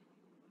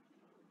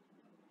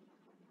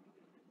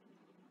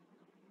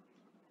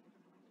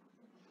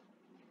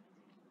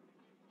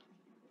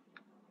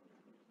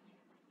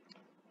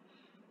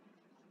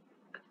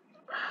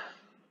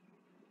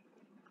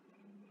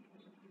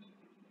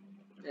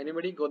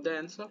 Anybody got the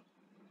answer?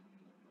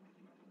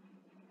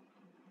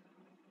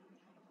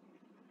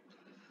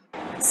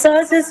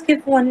 Sir, just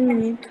give 1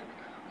 minute.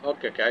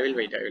 Okay, I will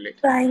wait.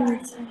 Trying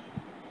it, sir.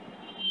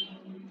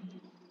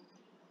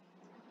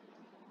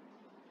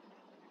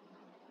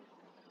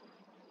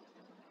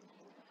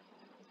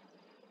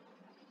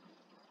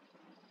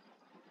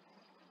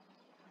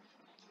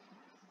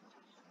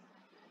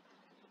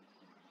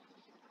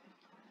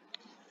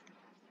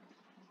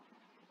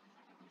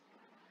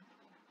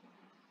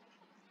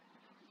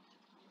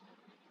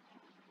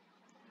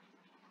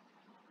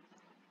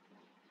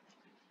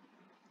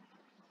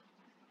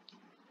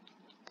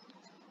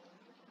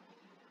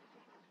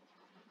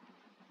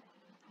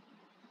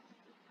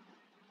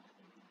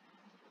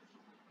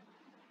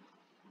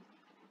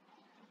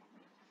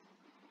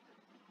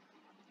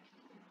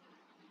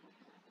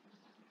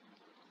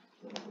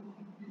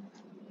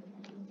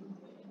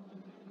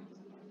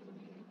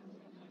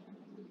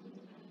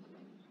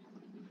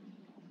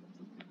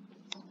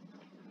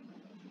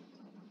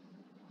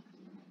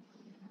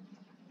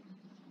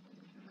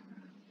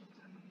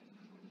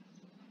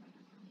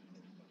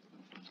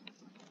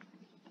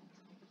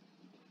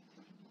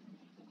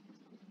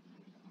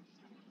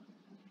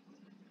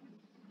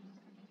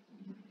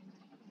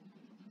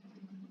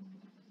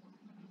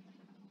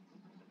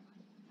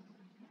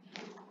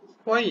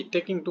 Why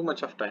taking too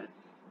much of time?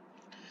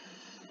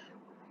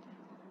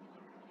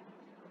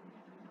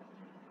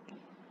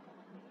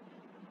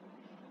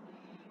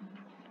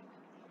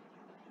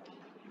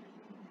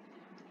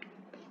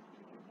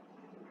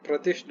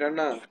 Pratish,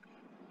 Dana.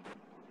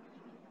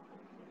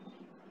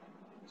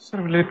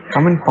 Sir, will it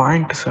come in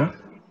point, sir?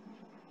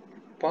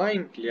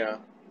 Point, yeah.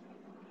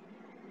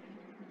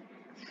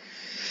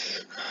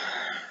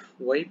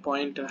 Why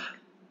point?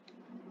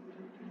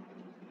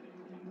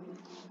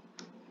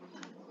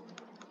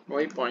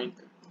 Why point?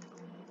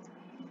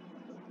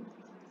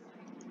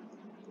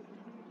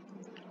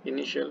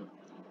 Initial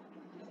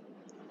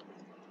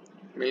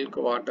milk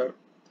water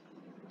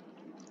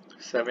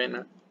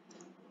 7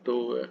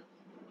 to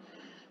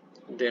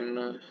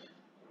then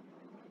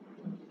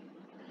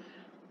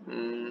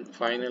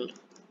final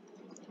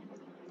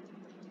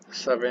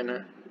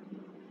 7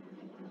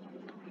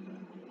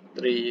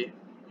 3.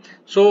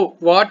 So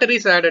water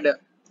is added.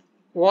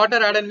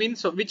 Water added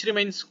means which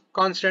remains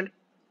constant?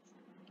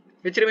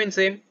 Which remains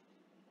same?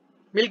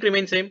 Milk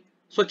remains same.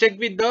 So check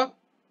with the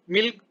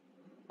milk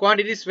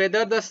quantities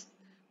whether the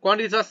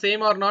quantities are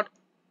same or not.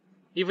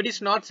 If it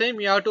is not same,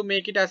 you have to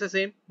make it as a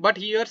same. But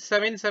here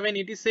 7 7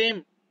 it is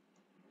same.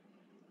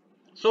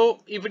 So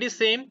if it is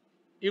same,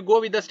 you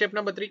go with the step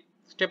number 3.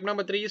 Step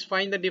number 3 is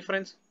find the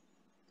difference.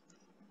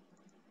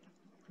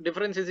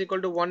 Difference is equal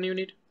to 1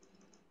 unit.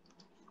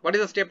 What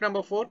is the step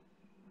number 4?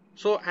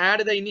 So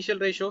add the initial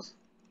ratios.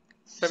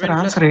 7 Sir,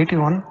 plus answer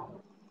 81.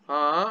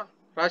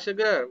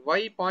 Rashagar,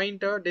 why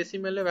point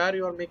decimal where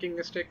you are making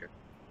mistake?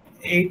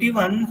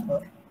 81,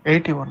 sir.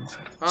 81,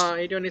 sir.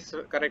 81 is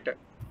correct.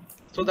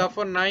 So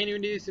therefore 9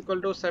 unit is equal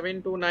to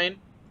 7 to 9.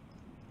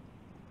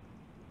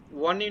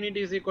 1 unit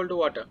is equal to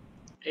what?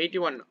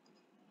 81.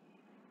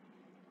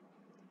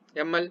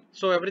 ml.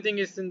 So everything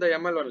is in the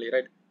ml only,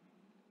 right?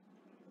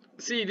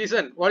 See,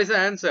 listen, what is the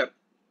answer?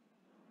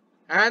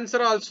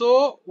 Answer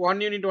also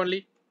 1 unit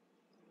only.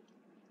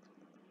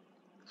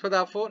 So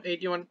therefore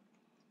 81.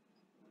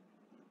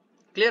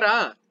 Clear,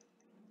 ah?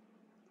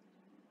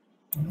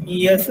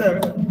 Yes, sir.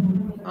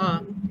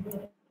 Ah.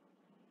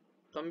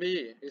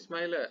 Tambi,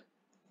 Ismail.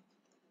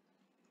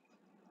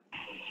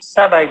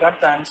 Sir, I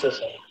got the answer,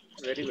 sir.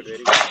 Very good,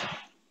 very good.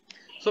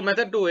 So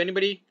method 2,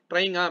 anybody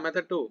trying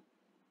method 2?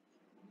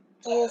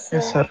 Yes, sir.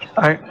 Yes, sir.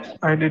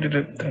 I did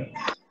it.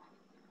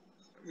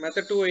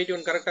 Method 2,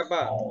 81, correct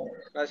appa?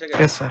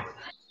 Yes, sir.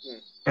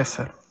 Yes,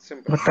 sir.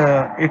 Simple. But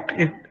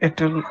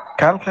it will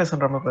calculation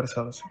remember,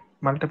 sir.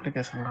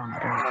 Multiplication.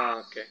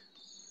 Okay.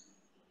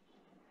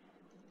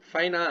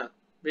 Fine,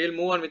 we'll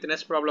move on with the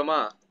next problem.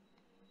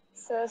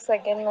 Sir,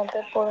 second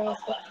method for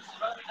sir.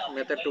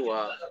 Method 2.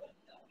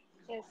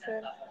 Yes,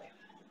 sir.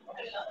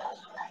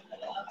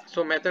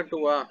 So method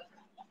 2.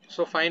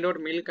 So find out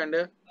milk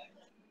and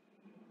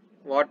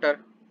water.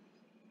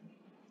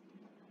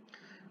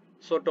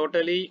 So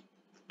total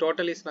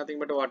is nothing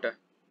but water.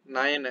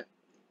 9.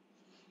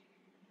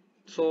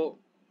 So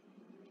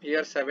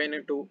here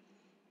 7 2.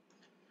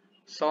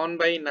 7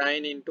 by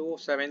 9 into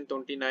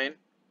 729.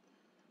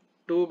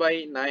 2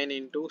 by 9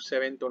 into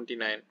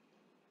 729.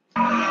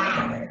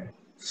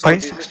 So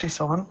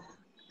 567.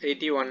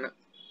 81.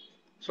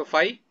 So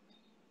 5.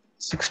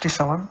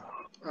 67.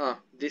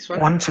 This one.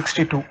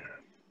 162.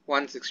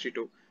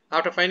 162.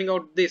 After finding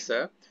out this,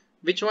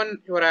 which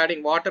one you are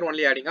adding? Water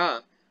only adding.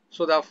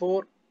 So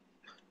therefore,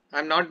 I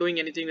am not doing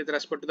anything with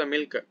respect to the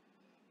milk.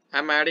 I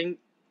am adding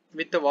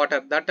with the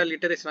water. That a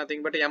liter is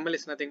nothing but ml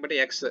is nothing but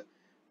x.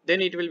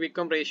 Then it will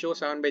become ratio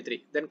 7 by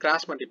 3. Then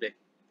cross multiply.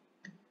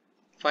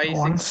 5,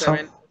 6,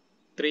 7,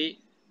 3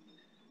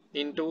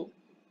 into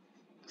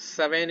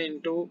 7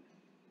 into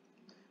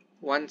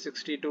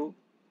 162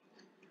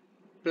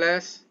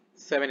 plus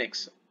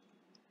 7x.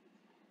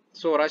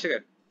 So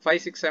Rashikar,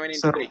 5, 6, 7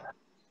 into 3.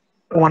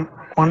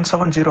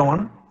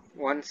 1701.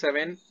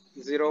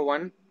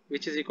 1701,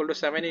 which is equal to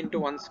 7 into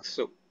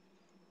 162.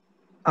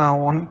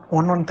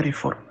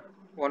 1134.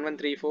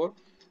 1134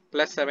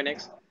 plus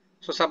 7x.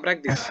 So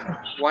subtract this.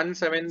 Yes,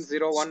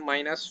 1701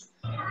 minus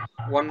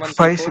 1134.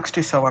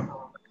 567.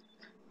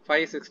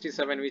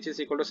 567, which is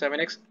equal to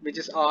 7x, which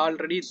is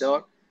already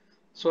there.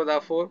 So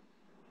therefore,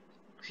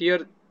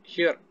 here,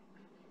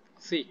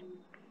 see.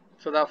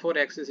 So therefore,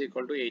 x is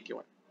equal to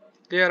 81.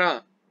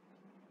 Clear,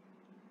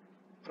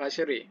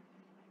 Rashari?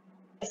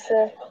 Yes,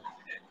 sir.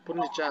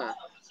 புரிஞ்சுச்சா?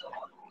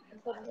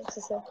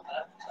 புரிஞ்சுச்சு sir.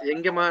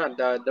 எங்கமா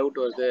doubt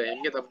வருது?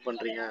 எங்க தப்பு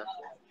பண்றீங்க?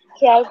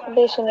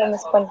 கால்குலேஷன்ல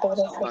miss பண்ணிட்டேன்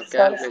sir.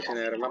 Calculation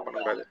error எல்லாம் பண்ண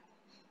கூடாது.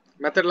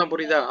 மெத்தட்லாம்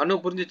புரியுதா? அனு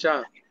புரிஞ்சுச்சா?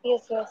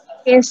 Yes, sir.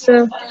 Yes, sir.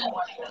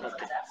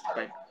 Okay,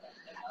 fine.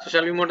 So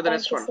shall we move to the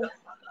next one? Sir.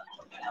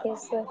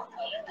 Yes, sir.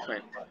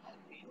 Fine.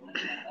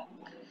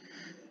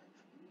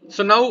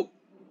 So now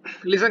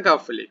listen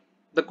carefully.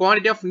 The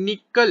quantity of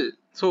nickel.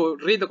 So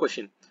read the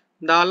question.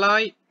 The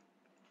alloy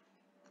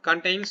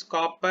contains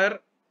copper,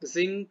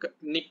 zinc,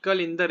 nickel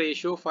in the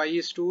ratio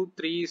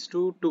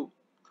 5:3:2.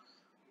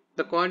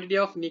 The quantity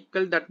of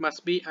nickel that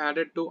must be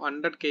added to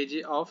 100 kg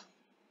of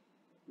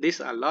this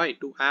alloy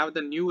to have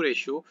the new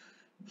ratio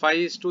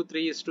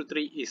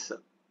 5:3:3 is.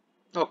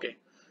 Okay.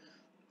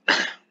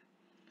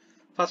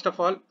 First of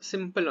all,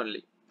 simple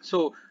only. So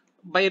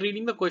by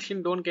reading the question,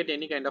 don't get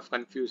any kind of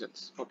confusions.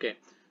 Okay.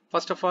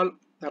 First of all,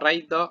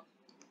 write the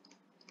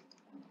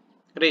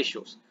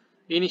ratios.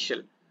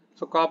 Initial.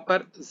 So copper,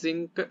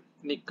 zinc,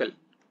 nickel.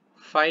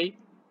 5,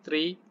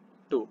 3,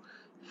 2.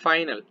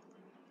 Final.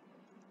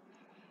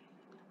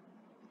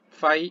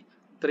 5,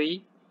 3,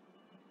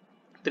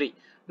 3.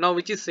 Now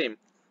which is same?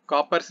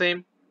 Copper same.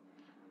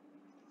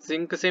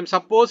 Zinc same.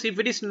 Suppose if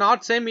it is not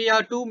same, we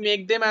have to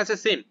make them as a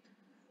same.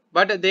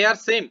 But they are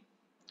same.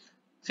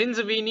 Since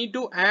we need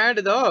to add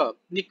the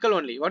nickel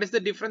only. What is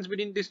the difference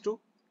between these two?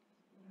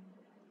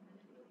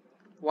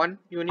 1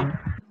 unit.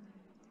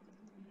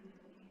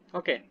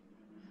 Okay.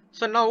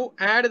 So now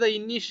add the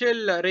initial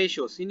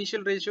ratios.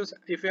 Initial ratios,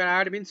 if you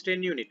add means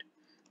 10 unit.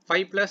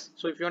 5 plus,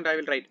 so if you want I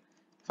will write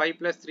 5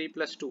 plus 3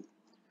 plus 2.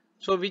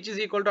 So which is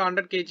equal to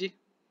 100 kg.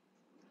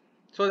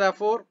 So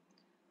therefore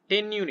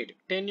 10 unit.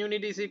 10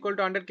 unit is equal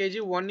to 100 kg.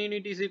 1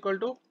 unit is equal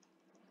to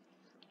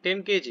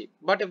 10 kg.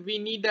 But we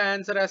need the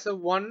answer as a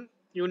 1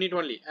 unit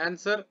only.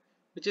 Answer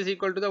which is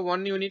equal to the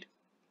 1 unit.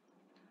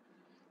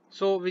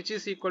 So which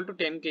is equal to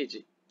 10 kg.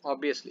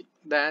 Obviously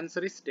the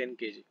answer is 10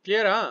 kg.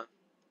 Clear, huh?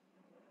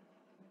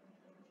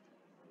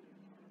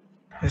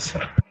 Yes,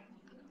 sir.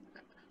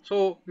 So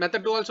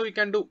method 2 also we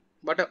can do,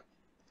 but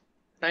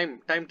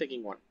time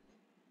taking one.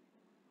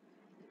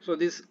 So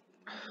this,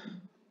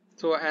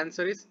 so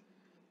answer is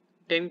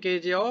 10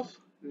 kg of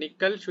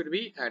nickel should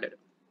be added.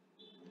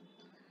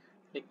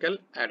 Nickel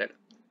added.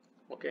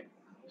 Okay.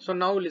 So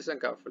now listen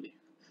carefully.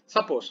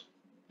 Suppose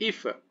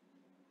if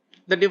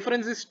the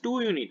difference is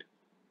 2 unit,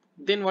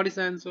 then what is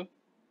the answer?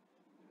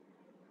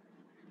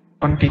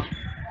 20.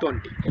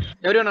 20.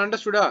 Everyone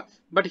understood?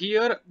 But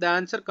here the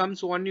answer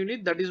comes 1 unit.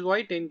 That is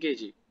why 10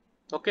 kg.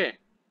 Okay.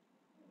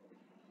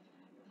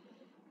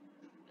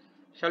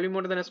 Shall we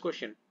move to the next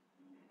question?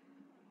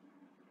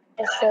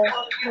 Yes, sir.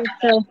 Yes,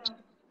 sir.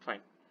 Fine.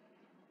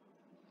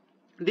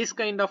 This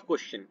kind of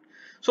question.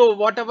 So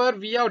whatever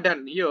we have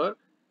done here,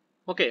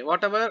 okay,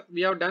 whatever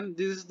we have done,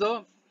 this is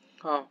the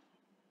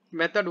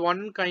method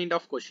 1 kind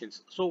of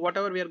questions. So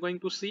whatever we are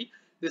going to see,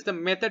 this is the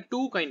method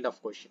 2 kind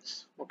of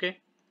questions. Okay,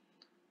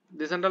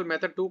 this is all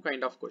method 2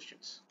 kind of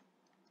questions.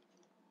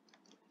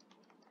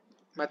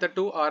 Method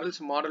 2 or else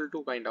model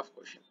 2 kind of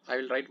question. I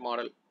will write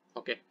model.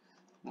 Okay,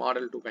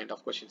 model 2 kind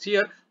of questions.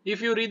 Here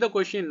if you read the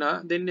question,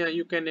 then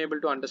you can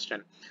able to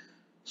understand.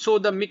 So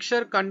the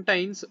mixture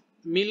contains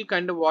milk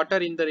and water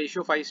in the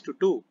ratio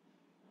 5:2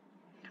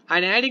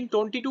 and adding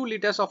 22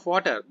 liters of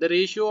water, the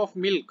ratio of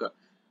milk.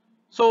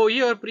 So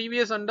here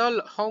previous and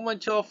all, how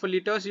much of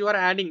liters you are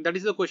adding, that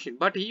is the question.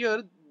 But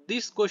here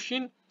this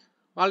question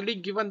already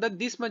given that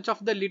this much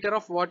of the liter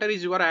of water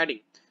is you are adding.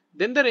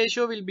 Then the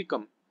ratio will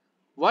become,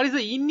 what is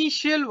the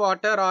initial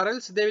water, or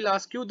else they will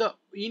ask you the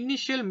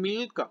initial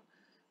milk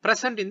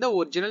present in the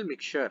original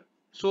mixture.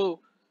 So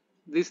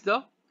this is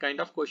the kind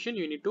of question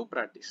you need to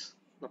practice.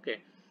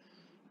 Okay.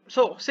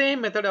 So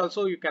same method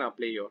also you can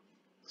apply here.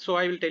 So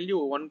I will tell you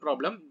one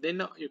problem,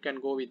 then you can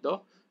go with the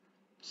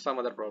some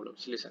other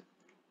problems. Listen,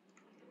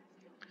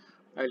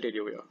 I will tell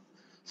you here.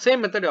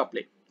 Same method you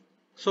apply.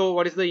 So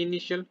what is the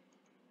initial?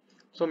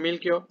 So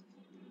milk here.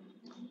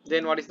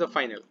 Then what is the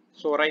final?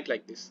 So write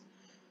like this.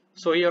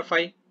 So here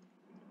 5,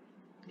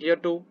 here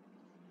 2,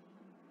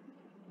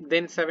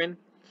 then 7,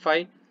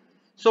 5.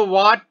 So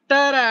water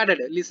added.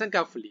 Listen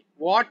carefully.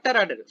 Water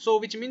added. So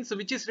which means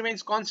which is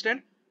remains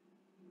constant.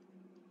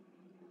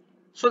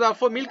 So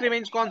therefore milk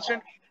remains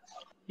constant.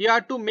 You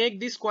have to make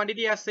this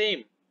quantity as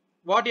same.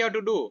 What you have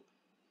to do?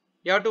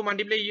 You have to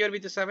multiply here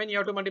with 7. You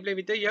have to multiply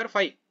with here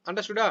 5.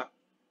 Understood?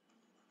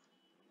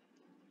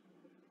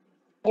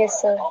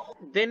 Yes, sir.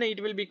 Then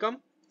it will become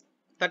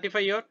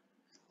 35 here.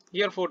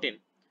 Here 14.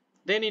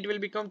 Then it will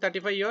become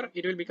 35 here.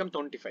 It will become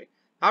 25.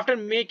 After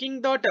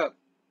making that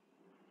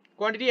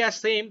quantity as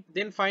same,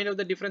 then find out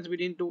the difference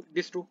between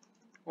these two.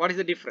 What is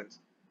the difference?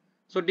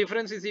 So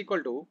difference is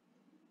equal to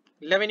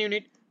 11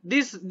 unit.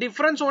 This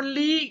difference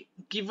only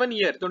given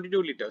here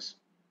 22 liters.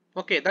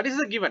 Okay, that is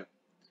the given.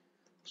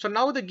 So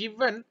now the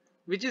given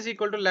which is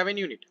equal to 11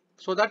 unit.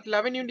 So that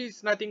 11 unit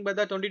is nothing but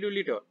the 22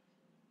 liter.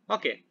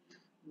 Okay.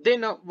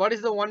 Then what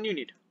is the 1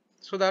 unit?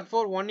 So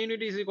therefore 1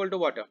 unit is equal to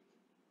what?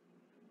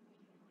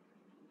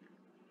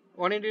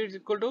 1 unit is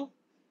equal to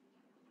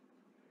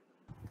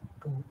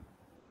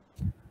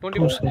 2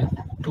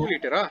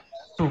 liter.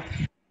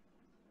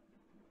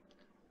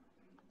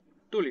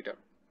 2 liter.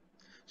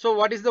 So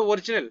what is the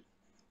original?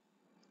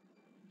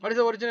 What is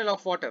the original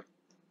of water?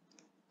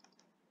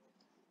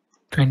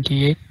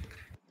 28.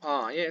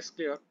 Yes,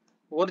 clear.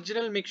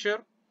 Original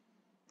mixture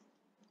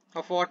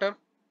of water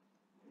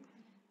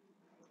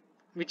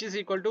which is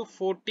equal to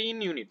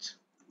 14 units.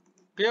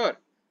 Clear?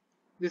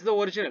 This is the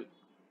original.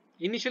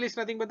 Initial is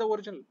nothing but the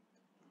original.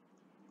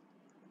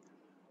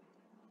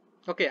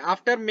 Okay,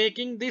 after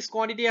making this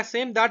quantity as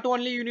same, that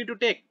only you need to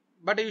take.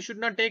 But you should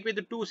not take with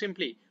the 2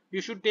 simply.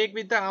 You should take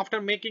with the after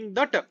making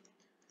that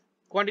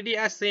quantity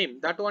as same.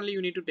 That only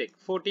you need to take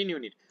 14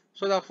 unit.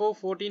 So therefore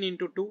 14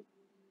 into 2,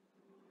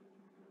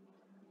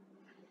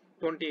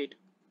 28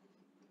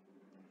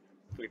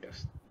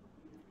 liters.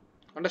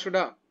 Understood?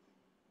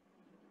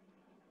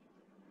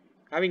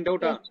 Having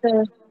doubt? Yes,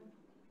 sir.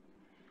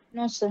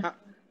 No, sir.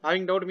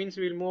 Having doubt means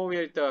we will move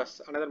with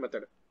another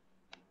method.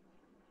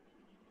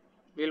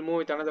 We will move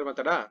with another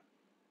method. I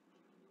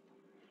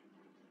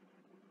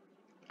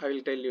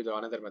will tell you the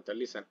another method.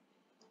 Listen.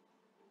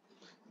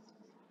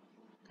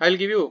 I will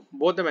give you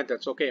both the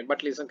methods, okay?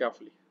 But listen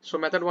carefully. So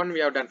method 1 we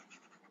have done.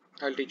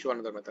 I will teach you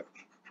another method.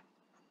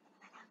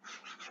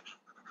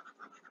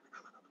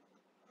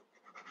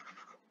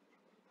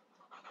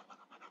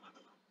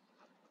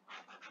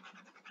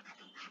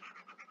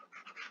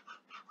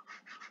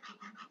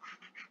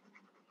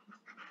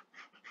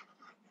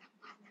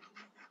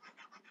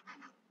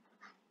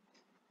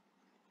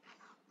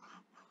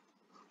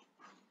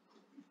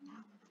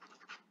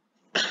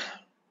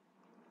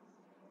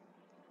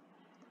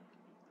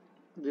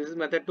 This is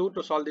method 2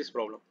 to solve this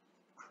problem.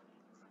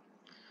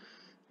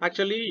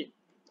 Actually,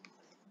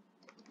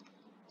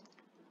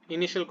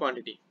 initial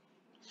quantity.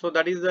 So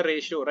that is the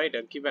ratio, right?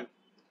 Given.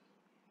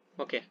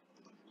 Okay.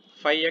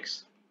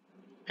 5x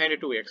and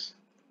 2x.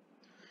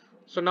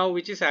 So now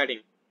which is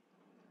adding?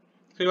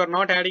 So you are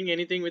not adding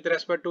anything with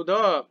respect to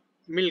the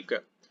milk.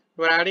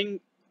 You are adding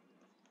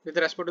with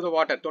respect to the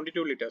water,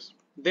 22 liters.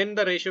 Then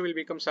the ratio will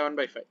become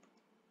 7/5.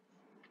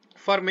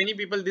 For many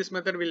people, this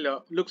method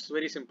will looks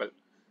very simple.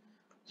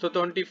 So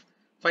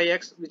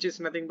 25x, which is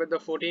nothing but the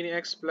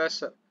 14x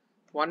plus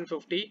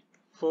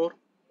 154,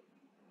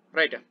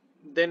 right?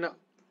 Then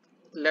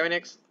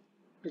 11x,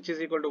 which is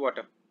equal to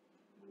what?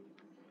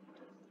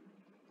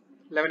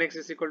 11x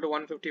is equal to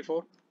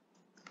 154.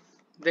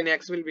 Then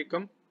x will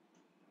become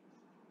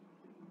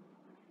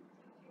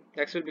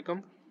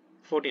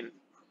 14.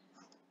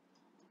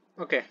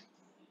 Okay.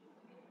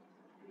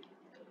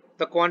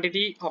 The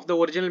quantity of the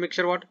original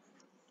mixture what?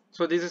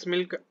 So this is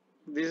milk.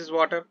 This is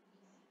water.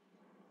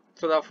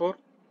 So therefore,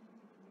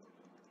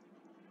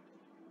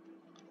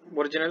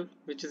 original,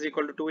 which is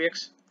equal to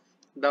 2x.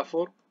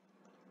 Therefore,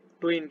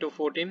 2 into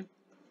 14,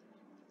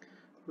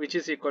 which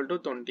is equal to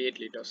 28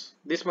 liters.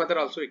 This method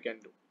also you can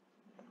do.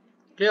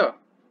 Clear?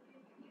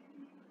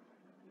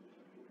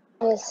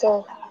 Yes,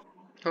 sir.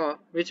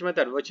 Which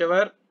method?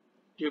 Whichever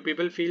you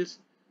people feels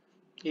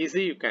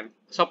easy, you can.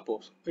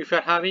 Suppose if you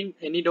are having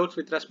any doubts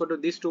with respect to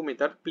these two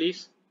methods,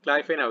 please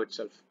clarify now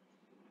itself.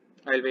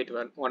 I will wait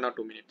 1 or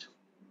 2 minutes.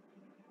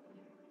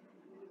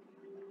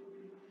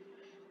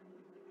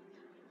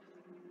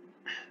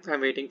 I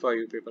am waiting for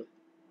you people.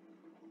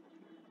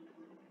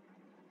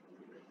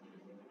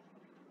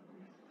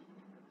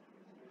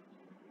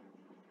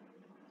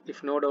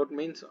 If no doubt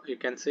means you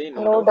can say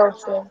no, No doubt,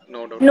 sir.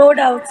 No doubt. No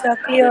doubt, sir.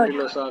 Clear.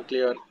 Ventilosa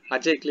clear.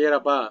 Ajay clear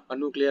appa.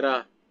 Anu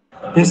clear.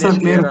 Yes, sir, Dinesh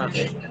clear.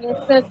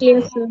 Yes, sir.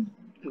 Clear, sir.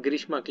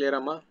 Grishma clear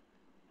amma.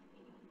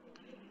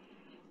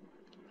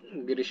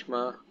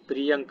 Grishma.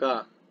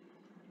 Priyanka.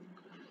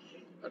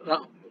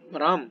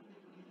 Ram.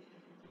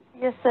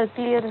 Yes, sir.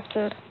 Clear,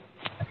 sir.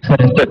 Sir,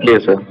 yes, clear,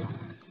 sir.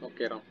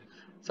 Okay, Ram.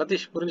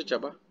 Satish,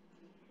 புரிஞ்சுச்சாப்பா?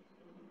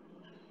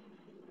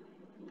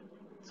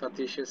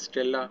 Satish,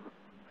 Stella.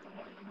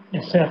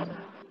 Yes, sir.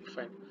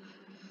 Fine.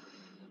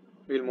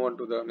 We'll move on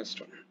to the next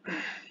one.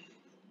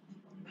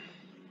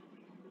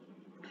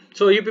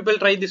 So you people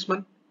try this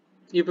one.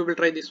 You people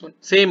try this one.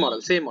 Same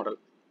model, same model.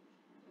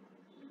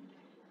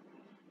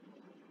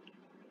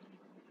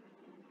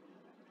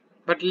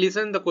 But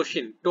listen the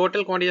question.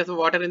 Total quantity of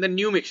water in the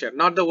new mixture,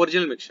 not the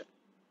original mixture.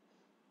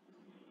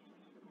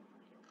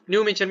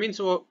 New mixture means,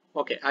 oh,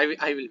 okay, I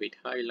will wait.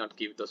 I will not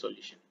give the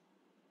solution.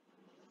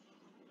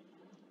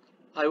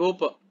 I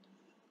hope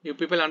you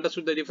people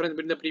understood the difference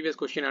between the previous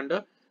question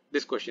and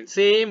this question.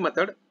 Same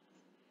method,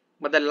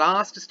 but the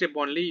last step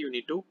only you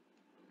need to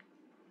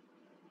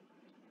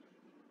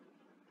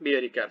be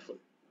very careful.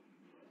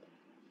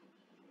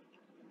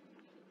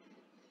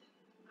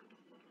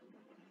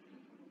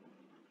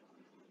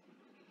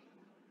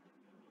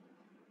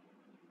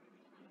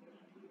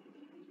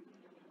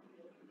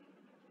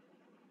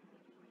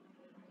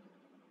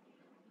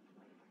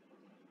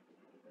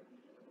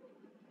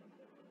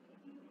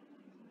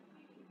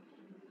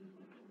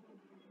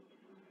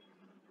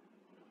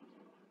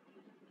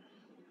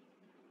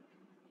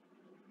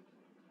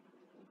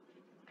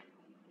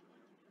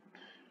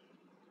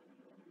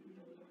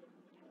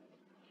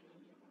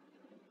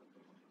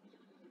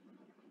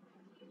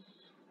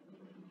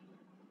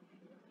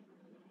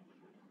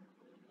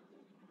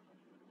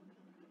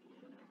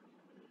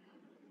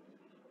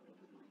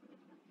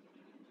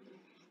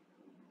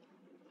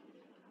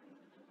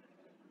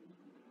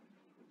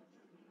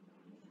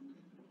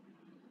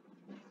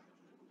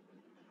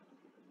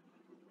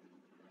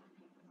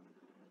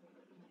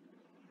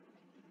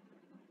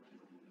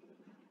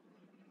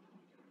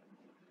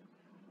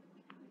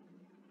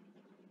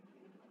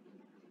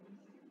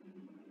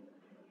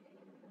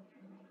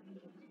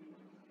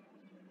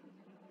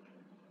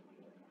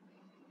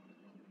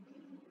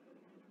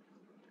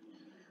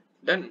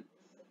 Done.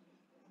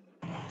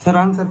 Sir,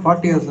 answer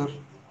 40 years, sir.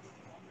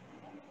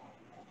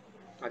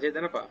 Ajay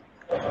Dhanapa.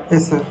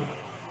 Yes, sir.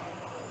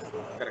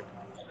 Correct.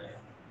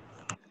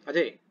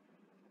 Ajay,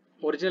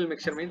 original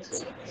mixture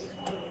means?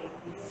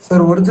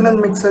 Sir, original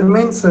mixer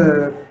means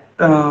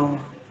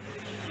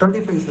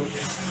 25, sir.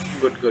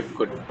 Good.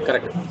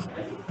 Correct.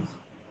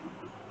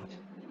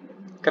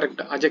 Correct.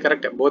 Ajay,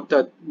 correct. Both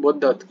the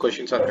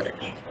questions are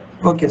correct.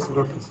 Okay, sir.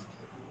 Okay, sir.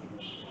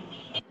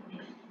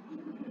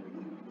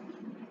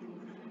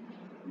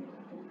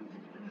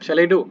 Shall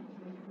I do?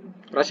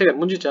 Rashid,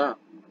 Munjicha.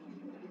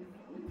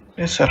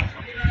 Yes, sir.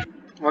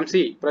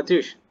 Vamsi,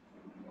 Pratyush.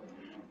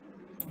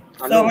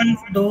 Seven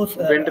do,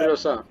 sir.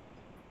 Ventrilosa.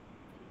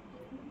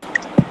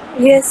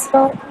 Yes,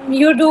 sir.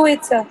 You do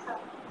it, sir.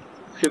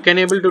 You can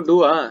able to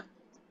do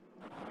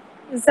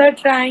Sir,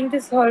 trying to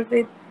solve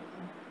it.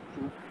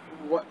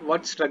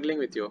 what's struggling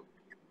with you?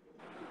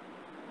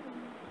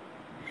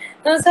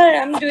 No,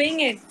 sir. I'm doing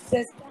it.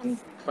 Just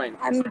Fine.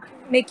 I'm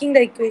making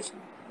the equation.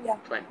 Yeah.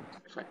 Fine.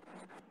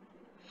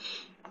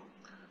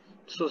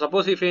 So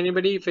suppose if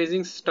anybody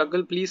facing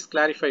struggle, please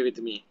clarify with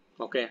me.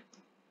 Okay.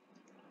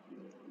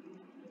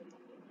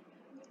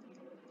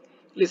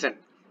 Listen,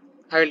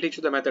 I will teach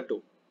you the method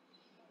too.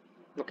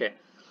 Okay.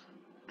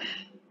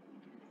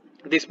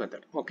 This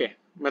method. Okay.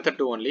 Method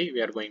 2 only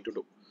we are going to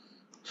do.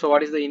 So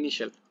what is the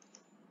initial?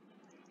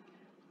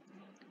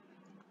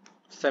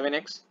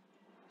 7x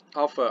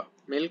of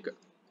milk,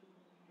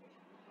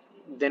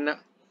 then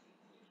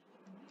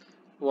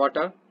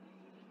water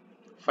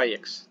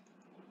 5x.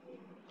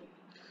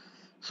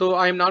 So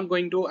I am not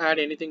going to add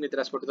anything with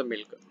respect to the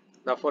milk.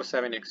 Therefore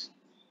 7x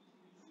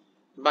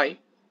by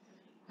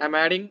I am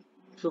adding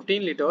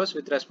 15 liters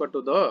with respect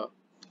to the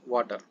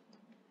water.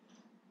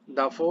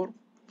 Therefore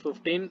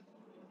 15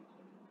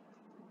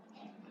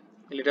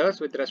 liters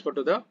with respect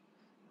to the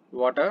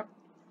water.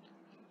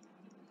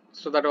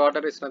 So that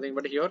water is nothing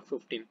but here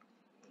 15.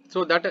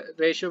 So that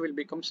ratio will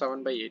become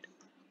 7/8.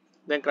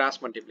 Then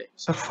cross multiply.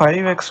 So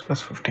 5x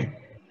plus 15.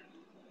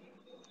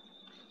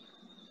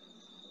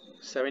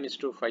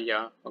 7:5,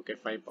 yeah. Okay,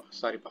 5 pa.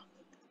 Sorry pa.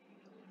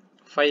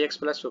 5x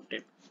plus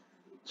 15.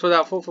 So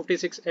therefore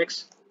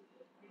 56x.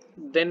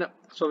 Then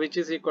so which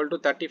is equal to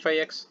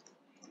 35x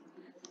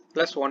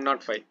plus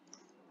 105.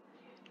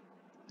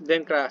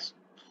 Then crash.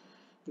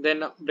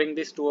 Then bring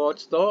this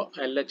towards the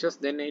LHS.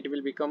 Then it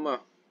will become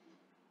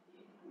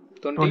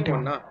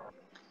 21.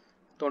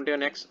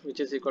 21x, which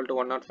is equal to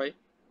 105.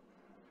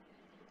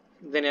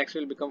 Then x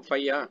will become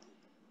 5, yeah.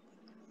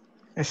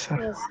 Yes, sir.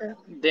 Yes, sir.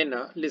 Then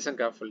listen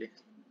carefully.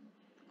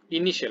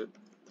 Initial,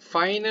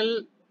 final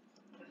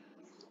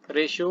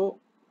ratio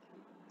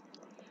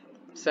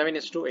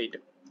 7:8.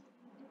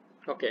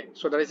 Okay,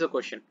 so that is the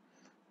question.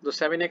 The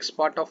 7x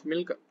part of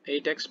milk,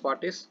 8x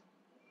part is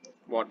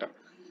water.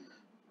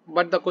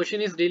 But the question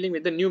is dealing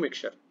with the new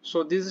mixture.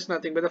 So this is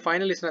nothing but the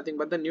final is nothing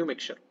but the new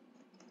mixture.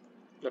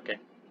 Okay.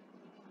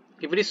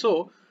 If it is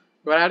so,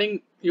 you are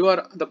adding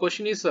the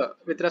question is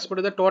with respect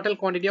to the total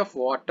quantity of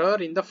water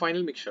in the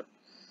final mixture.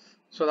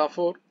 So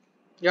therefore,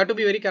 you have to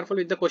be very careful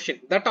with the question.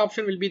 That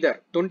option will be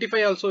there.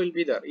 25 also will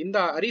be there. In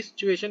the hurry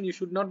situation, you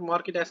should not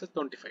mark it as a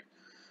 25.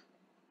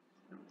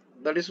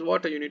 That is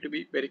what you need to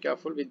be very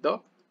careful with the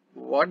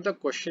what the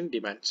question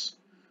demands.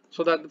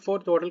 So that for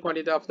total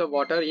quantity of the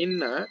water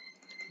in a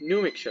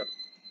new mixture.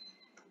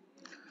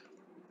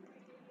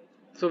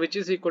 So which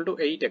is equal to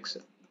 8x.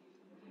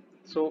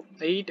 So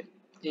 8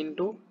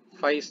 into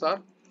 5 are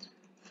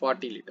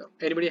 40 liter.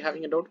 Anybody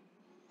having a doubt?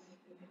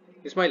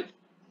 Ismail,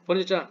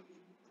 புரிஞ்சுச்சா?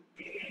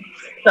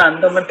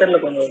 அந்த மெத்தட்ல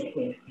கொஞ்சம்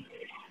இருக்கு.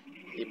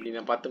 இப்படி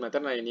நான் 10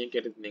 method நான் என்னையே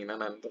கேட்டுருந்தீங்கன்னா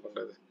நான் என்ன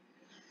பண்றது?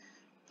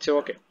 சரி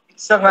ஓகே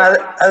சார்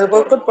அது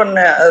ஒர்க் அவுட்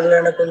பண்ணேன், அதுல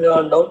எனக்கு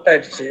கொஞ்சம் டவுட்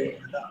ஆயிடுச்சு.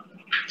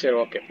 சரி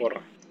ஓகே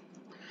போடுறேன்.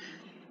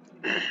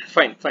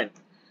 Fine.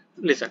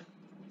 Listen.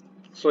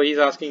 So he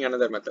is asking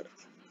another method.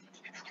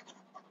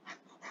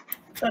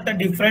 So the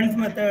different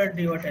method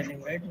you are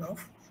telling right now.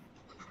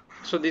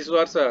 So this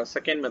was a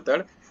second method,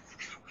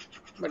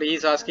 but he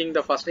is asking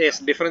the first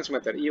difference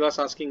method. He was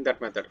asking that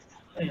method.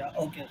 Yeah,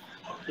 okay.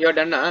 You are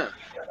done, huh?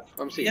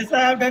 Yes,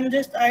 I have done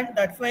just.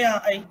 That's why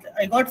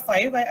I got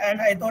 5,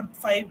 and I thought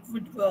 5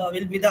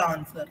 will be the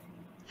answer.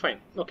 Fine.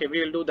 Okay, we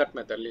will do that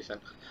method. Listen.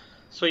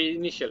 So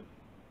initial,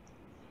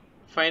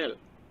 final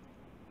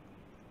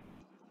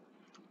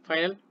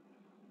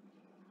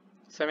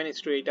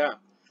 7:8.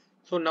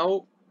 So now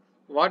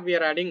what we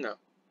are adding?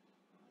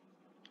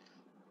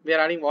 We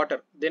are adding water.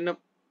 Then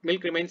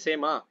milk remains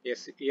same.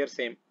 Yes, here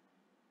same.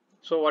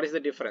 So what is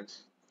the difference?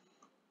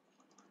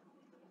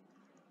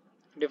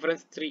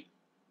 Difference 3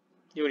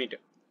 unit.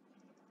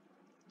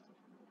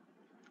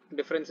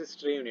 Difference is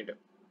 3 unit.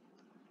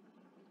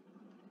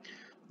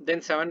 Then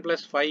 7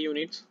 plus 5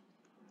 units,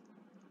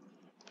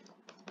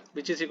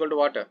 which is equal to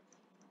water.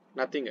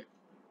 Nothing.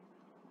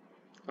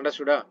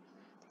 Understood?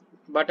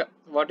 But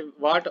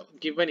what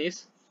given is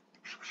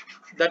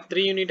that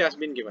 3 unit has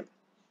been given.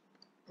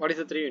 What is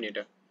the 3 unit?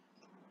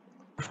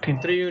 15.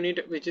 3 unit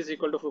which is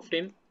equal to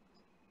 15.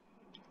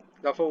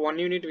 Therefore 1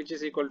 unit which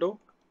is equal to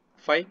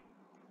 5.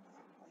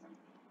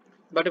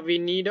 But we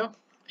need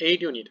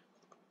 8 unit.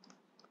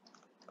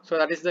 So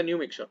that is the new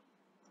mixture.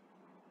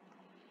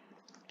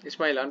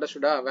 Ismail,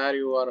 understood where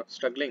you are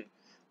struggling?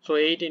 So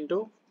 8 into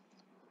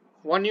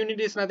 1 unit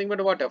is nothing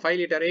but water. 5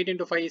 liter. 8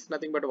 into 5 is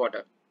nothing but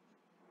water.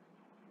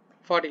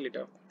 40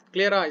 liter.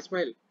 Clear,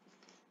 Ismail?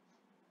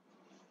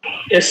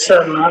 Yes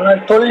sir, நான்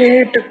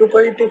 12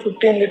 போயிட்டு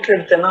 15 litre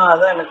எடுத்தேன்னா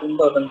அதான் எனக்கு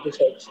ரொம்ப confuse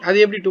ஆயிடுச்சு. அது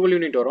எப்படி 12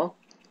 unit வரும்?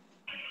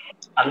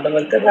 அந்த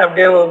மெத்தட்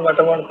அப்படியே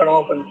மட்டமா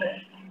பண்ணிட்டேன்.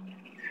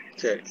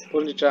 சரி,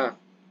 புரிஞ்சுச்சா?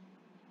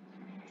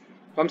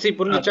 வம்சி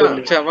புரிஞ்சுச்சா?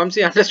 சரி,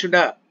 Vamsi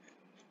அண்டர்ஸ்டுடா?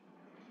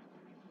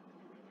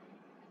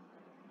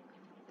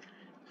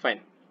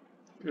 Fine.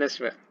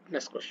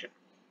 Next question.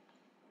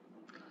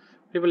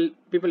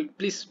 People,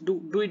 please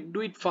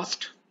do it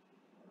fast.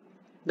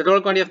 The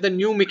total quantity of the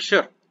new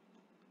mixture.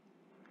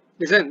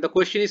 Listen, the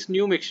question is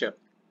new mixture.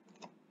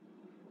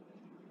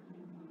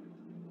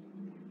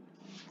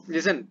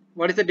 Listen,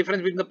 what is the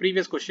difference between the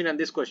previous question and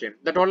this question?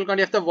 The total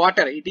quantity of the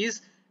water. It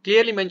is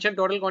clearly mentioned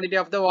total quantity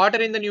of the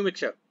water in the new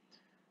mixture.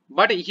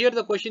 But here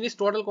the question is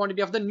total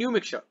quantity of the new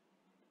mixture.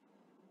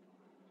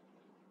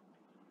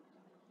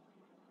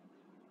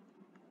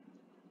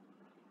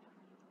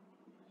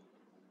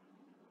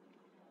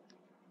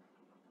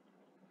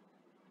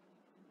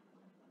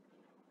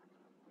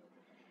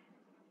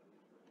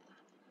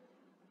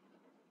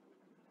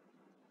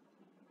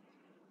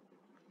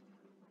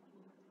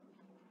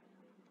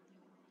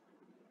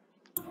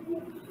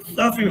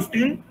 So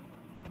 15.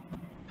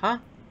 Huh?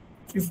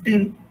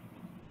 15.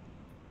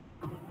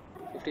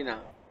 15.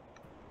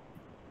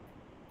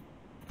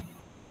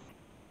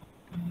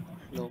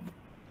 No.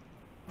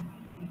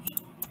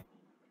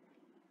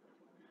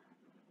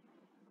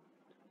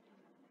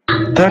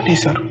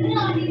 Sir.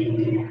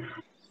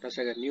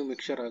 Rajagar, new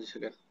mixture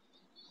Rajagar.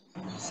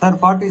 Sir,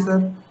 40 sir.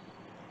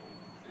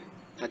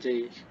 Ajay,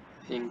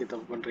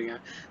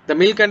 the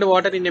milk and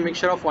water in a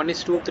mixture of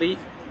 1:3.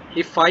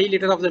 If 5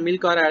 liters of the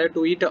milk are added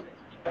to it,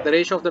 the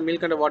ratio of the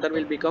milk and water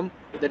will become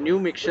the new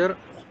mixture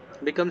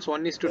becomes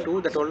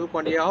 1:2, the total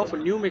quantity of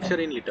new mixture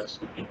in liters.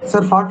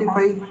 Sir,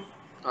 45.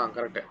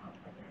 Correct.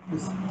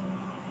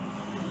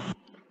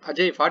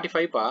 Ajay,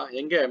 45 pa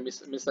எங்க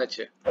miss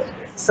ஆச்சு?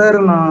 Sir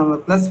நான்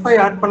 +5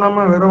 add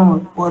பண்ணாம வெறும்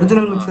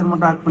original mixer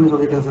மட்டும் add பண்ணி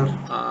சொல்லிட்டேன் sir.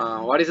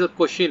 What is the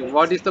question?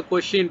 What is the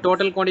question?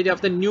 Total quantity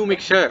of the new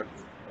mixture.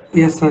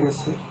 Yes sir, yes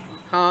sir.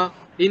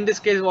 In this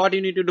case what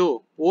you need to do?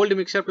 Old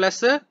mixture plus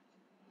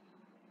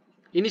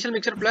initial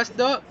mixture plus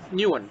the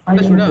new one.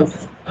 Understood?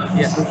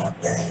 Yes.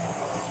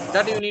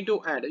 That you need to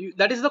add.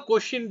 That is the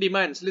question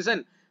demands. Listen,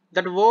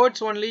 that words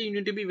only you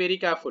need to be very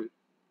careful.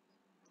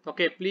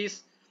 Okay, please.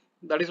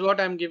 That is what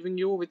I am giving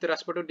you with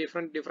respect to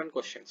different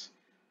questions.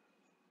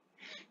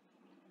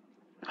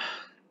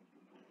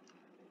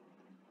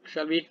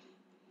 Shall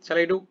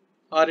I do?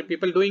 Or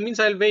people doing means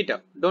I'll wait.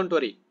 Don't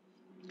worry.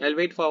 I'll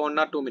wait for 1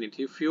 or 2 minutes.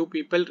 If few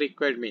people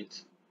required means.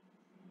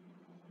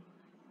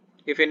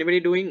 If anybody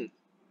doing,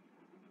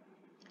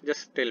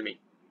 just tell me.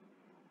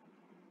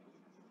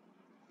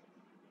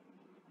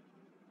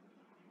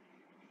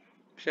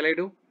 Shall I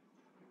do?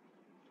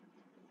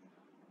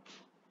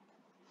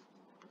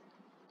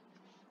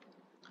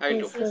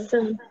 I'll do.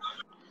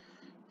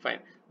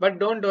 Fine. But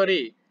don't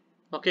worry.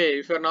 Okay,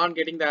 if you're not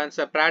getting the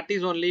answer,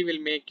 practice only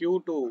will make you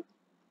to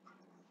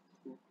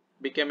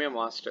become a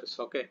masters.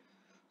 Okay.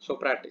 So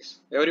practice.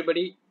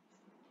 Everybody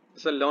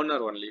is a learner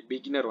only,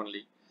 beginner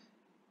only.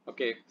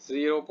 Okay.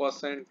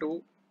 0% to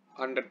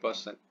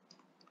 100%.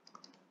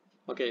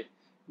 Okay.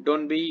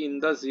 Don't be in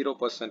the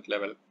 0%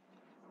 level.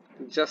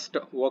 Just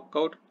work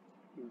out.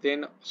 Then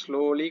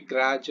slowly,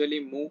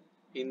 gradually move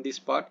in this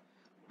part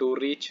to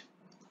reach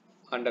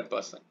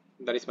 100%.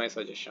 That is my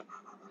suggestion.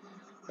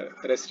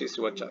 Rest is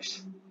your choice.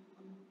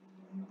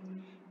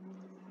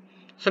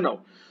 So now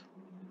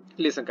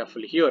listen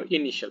carefully. Here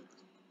initial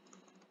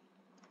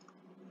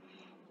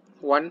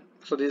 1,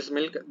 so this is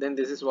milk, then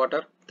this is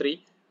water. 3,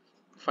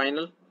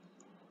 final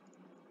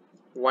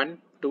 1,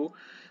 2,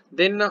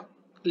 then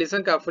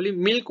listen carefully,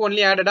 milk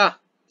only added.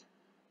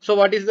 So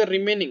what is the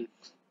remaining?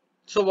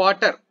 So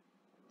water.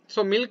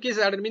 So milk is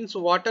added means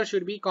water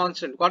should be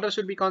constant. Water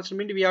should be constant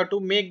means we have to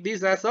make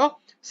this as a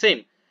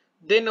same.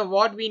 Then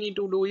what we need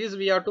to do is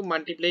we have to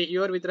multiply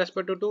here with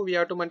respect to 2, we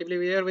have to multiply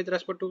here with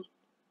respect to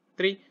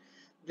 3,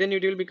 then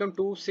it will become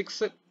 2,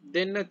 6,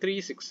 then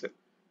 3, 6.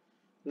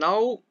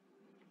 Now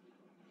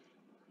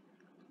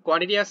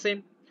quantity are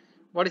same.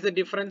 What is the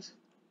difference?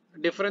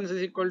 Difference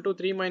is equal to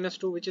 3 minus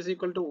 2, which is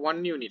equal to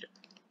 1 unit.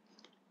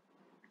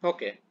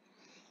 Okay.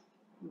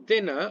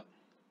 Then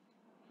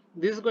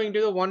this is going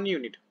to the 1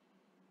 unit.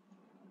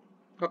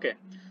 Okay.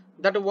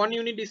 That 1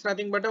 unit is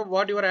nothing but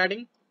what you are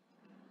adding?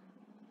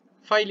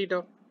 5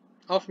 liter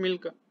of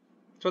milk.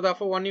 So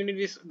therefore 1 unit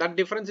is, that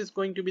difference is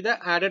going to be the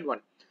added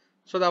one.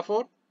 So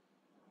therefore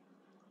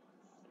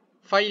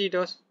 5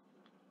 liters.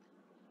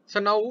 So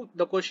now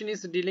the question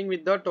is dealing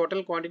with the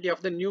total quantity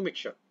of the new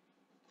mixture.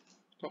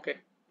 Okay.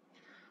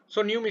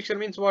 So new mixture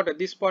means what?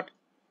 This part.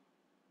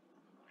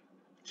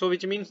 So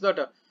which means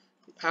that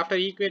after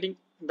equating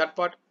that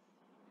part,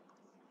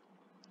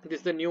 this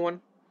is the new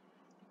one,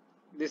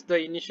 this is the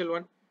initial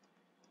one.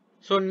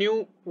 So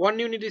new 1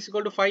 unit is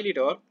equal to 5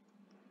 liter.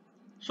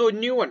 So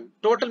new one,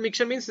 total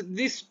mixture means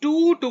these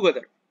two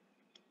together.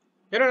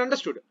 You don't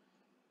understood?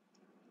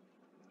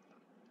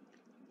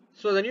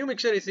 So the new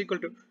mixture is equal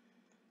to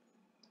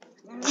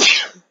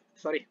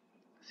sorry,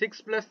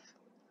 6 plus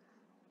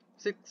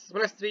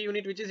 3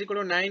 unit, which is equal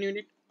to 9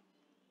 unit.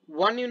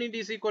 1 unit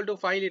is equal to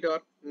 5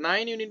 liter.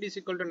 9 unit is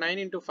equal to 9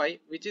 into 5,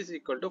 which is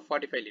equal to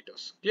 45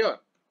 liters. Clear?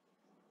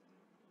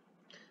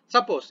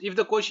 Suppose if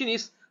the question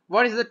is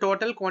what is the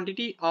total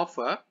quantity of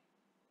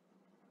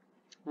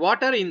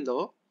water in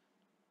the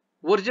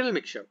original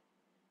mixture?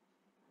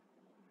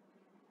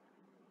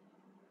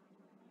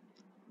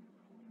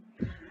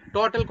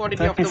 Total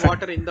quantity of the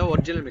water in the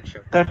original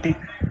mixture. 30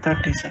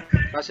 sir.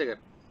 Rajshekhar.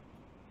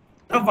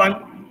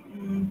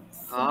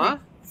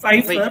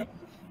 5 sir.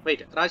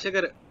 Wait,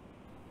 Rajshekhar,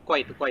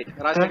 quiet.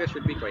 Rajshekhar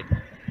should be quiet.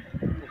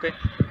 Okay,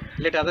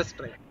 let others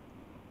try.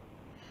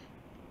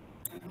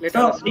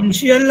 So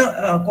initial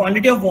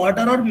quantity of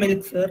water or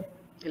milk, sir?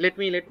 Let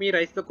me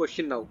raise the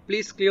question now.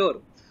 Please clear.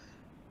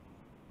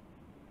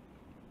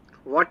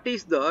 What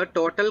is the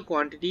total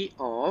quantity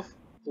of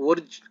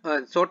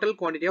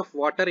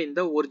water in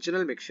the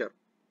original mixture?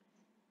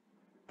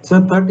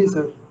 Sir, 30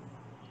 sir.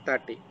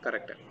 30,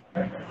 correct.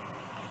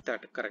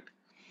 That correct.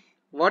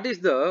 What is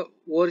the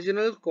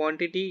original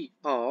quantity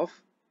of,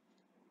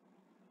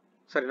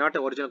 sorry, not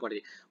the original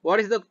quantity. What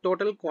is the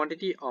total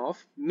quantity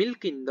of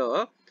milk in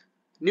the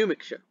new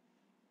mixture?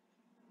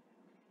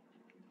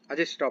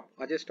 Ajay stop.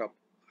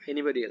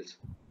 Anybody else?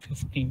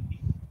 15.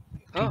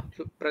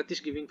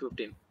 Pratish giving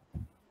 15.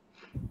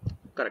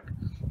 Correct.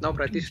 Now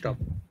Pratish stop.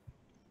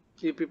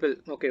 You people,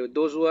 okay,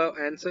 those who have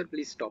answered,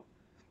 please stop.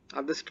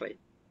 Others try.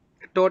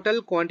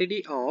 Total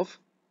quantity of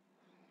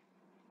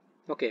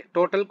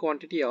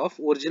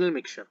original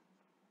mixture.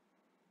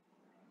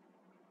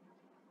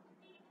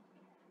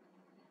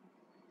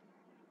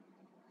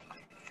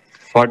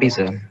 40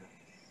 sir.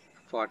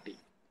 40.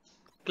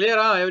 Clear,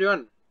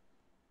 everyone?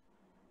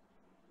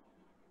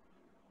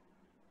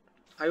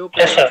 I hope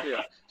Yes, it sir. is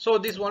clear. So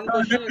this one The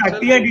question 30 I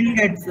itself. didn't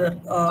get, sir.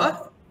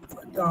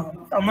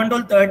 Someone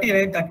told 30,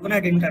 right? That one I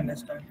didn't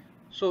understand.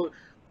 So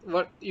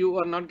what you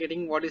are not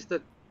getting, what is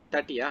the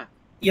 30? Yeah.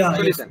 Yeah,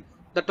 So yes. listen,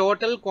 the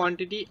total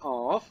quantity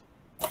of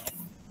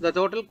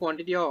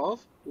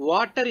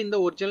water in the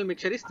original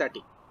mixture is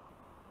 30.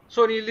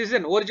 So you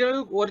listen,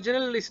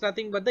 original is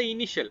nothing but the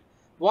initial.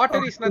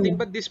 Water is nothing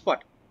but this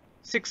part,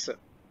 6. 6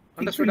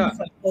 Understood? into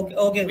 5. Okay,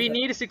 okay, We sir.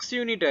 need 6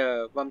 unit,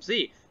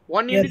 Vamsi.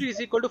 1 Yes, unit is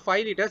equal to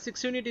 5 liters.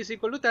 6 unit is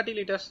equal to 30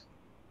 liters.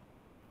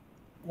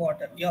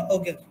 water. Yeah,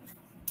 okay.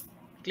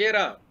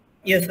 Clear?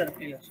 Yes, sir,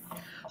 clear.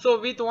 So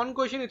with one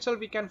question itself,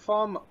 we can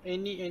form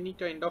any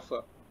kind of.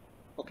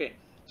 Okay.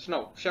 So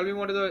now, shall we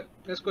move to the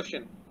next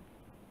question?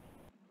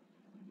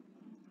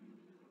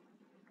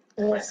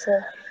 Yes,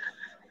 sir.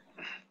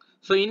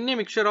 So in a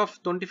mixture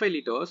of 25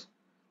 liters,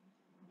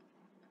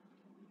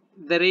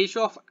 the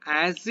ratio of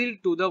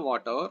acid to the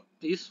water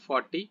is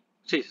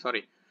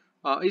 4:1.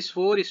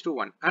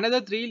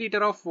 Another 3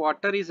 liter of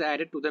water is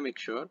added to the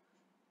mixture.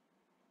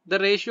 The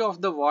ratio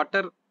of the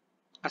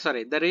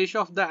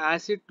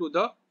acid to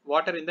the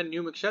water in the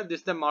new mixture. This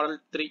is the model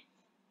 3.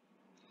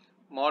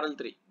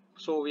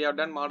 So we have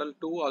done model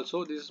 2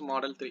 also. This is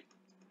model 3.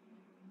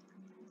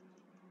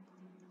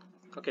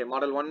 Okay,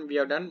 model 1 we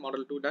have done,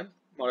 model 2 done,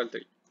 model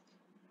 3.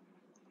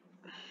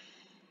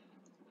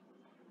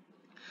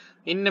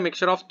 In a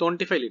mixture of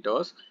 25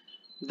 liters,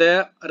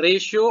 the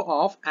ratio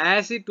of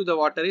acid to the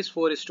water is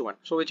 4:1.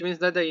 So which means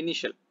that the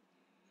initial.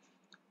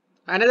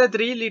 Another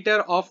 3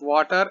 liter of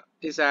water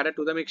is added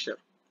to the mixture.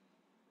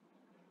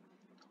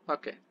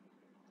 Okay.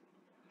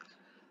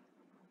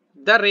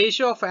 The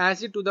ratio of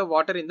acid to the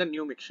water in the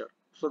new mixture.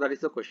 So that is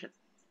the question.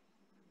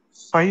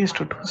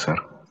 5:2, sir.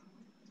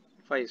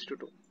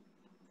 5:2.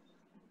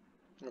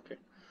 Okay.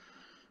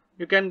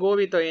 You can go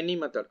with any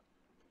method.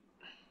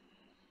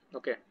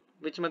 Okay.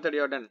 Which method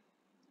you have done?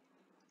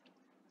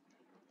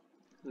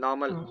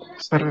 Normal.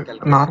 Sir,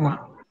 calculation. normal.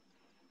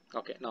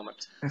 Okay, normal.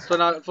 Yes, So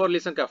now for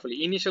listen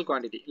carefully. Initial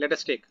quantity. Let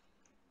us take.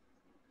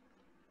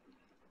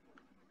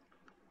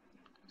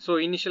 So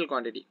initial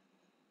quantity.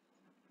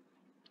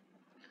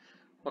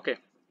 Okay.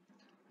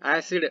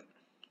 Acid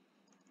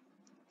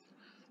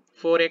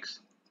 4x,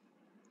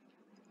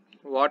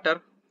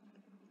 water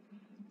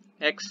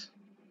x.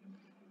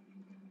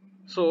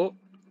 So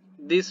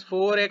this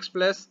 4x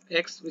plus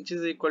x, which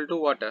is equal to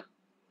water,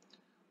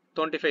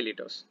 25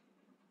 liters.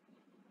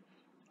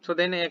 So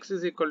then x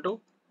is equal to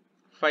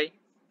 5.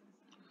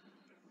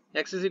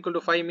 X is equal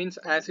to 5 means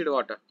acid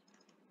water.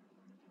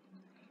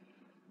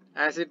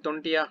 Acid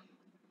 20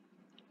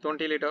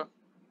 liter.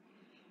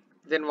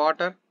 Then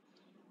water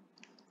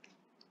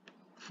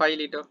 5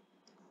 liter.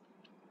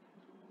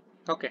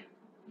 Okay.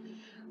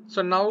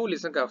 So now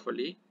listen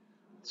carefully.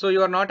 So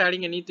you are not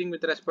adding anything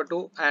with respect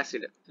to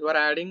acid. You are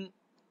adding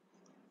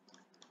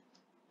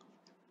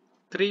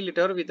 3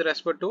 liter with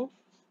respect to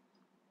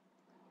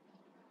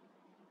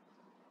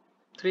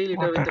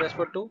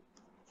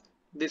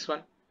this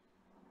one,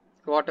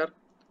 water.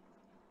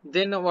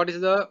 Then what is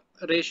the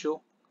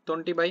ratio?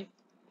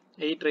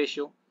 20/8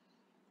 ratio.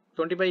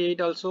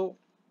 20/8 also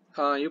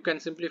you can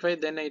simplify,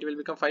 then it will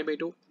become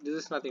 5/2. This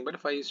is nothing but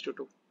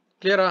 5:2.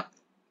 Clear?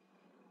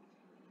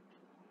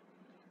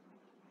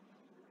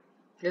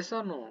 Yes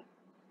or no?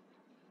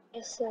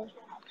 Yes, sir.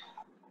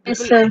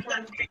 Yes, People,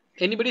 sir.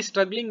 anybody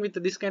struggling with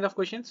this kind of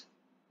questions?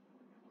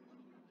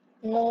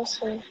 No,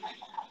 sir.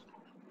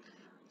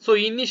 So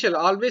initial,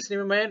 always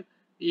remember,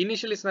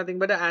 initial is nothing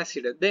but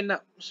acid. Then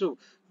so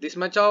this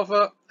much of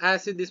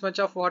acid, this much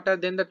of water,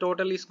 then the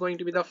total is going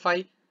to be the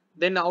 5.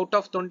 Then out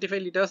of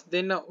 25 liters,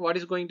 then what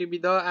is going to be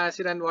the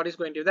acid and what is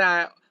going to be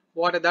the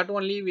water? That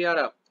only we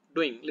are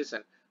doing.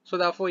 Listen. So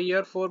therefore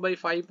here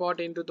 4/5 part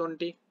into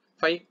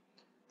 25.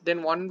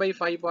 Then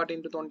 1/5 part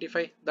into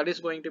 25. That is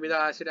going to be the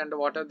acid and the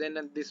water.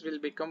 Then this will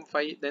become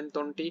 5. Then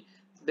 20.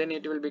 Then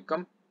it will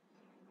become.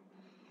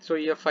 So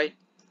here 5.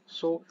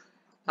 So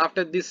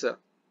after this.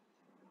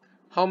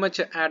 How much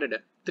added?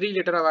 3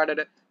 liter I've added.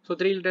 So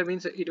 3 liter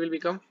means it will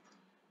become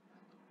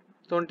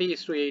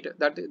 20:8.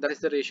 That is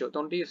the ratio.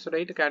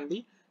 20:8 can be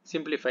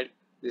simplified.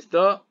 This is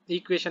the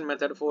equation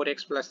method,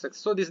 4x plus x.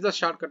 So this is the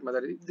shortcut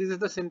method. This is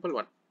the simple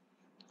one.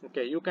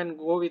 Okay, you can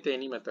go with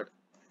any method.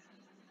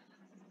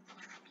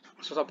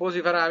 So suppose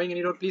if you are having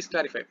any doubt, please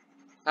clarify.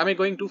 Am I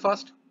going too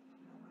fast?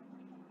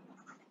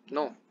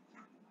 No.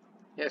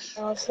 Yes.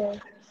 No, sir.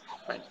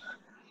 Fine.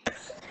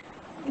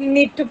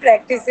 Need to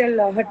practice a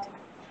lot.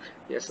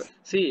 Yes, sir.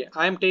 See,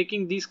 I am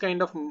taking these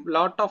kind of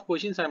lot of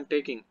questions I am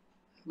taking,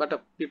 but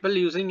people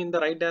using in the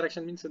right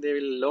direction means they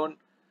will learn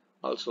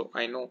also.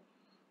 I know,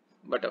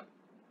 but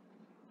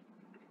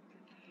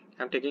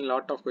I'm taking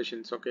lot of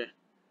questions. Okay,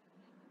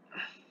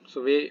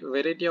 so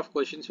variety of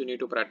questions you need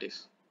to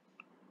practice.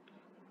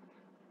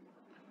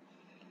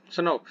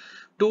 So now,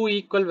 2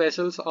 equal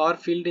vessels are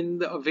filled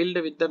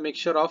with the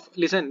mixture of.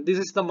 Listen, this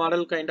is the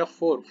model kind of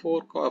fourth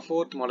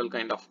model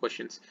kind of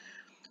questions.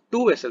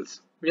 2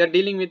 vessels. We are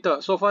dealing with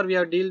so far we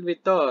have dealt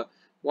with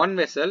one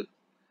vessel.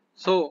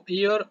 So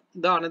here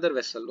the another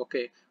vessel.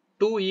 Okay,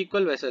 two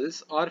equal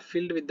vessels are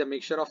filled with the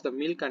mixture of the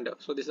milk and,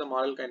 so this is a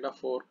model kind of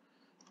 4.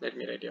 Let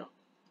me write here.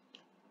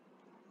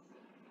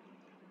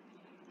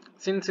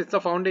 Since it's a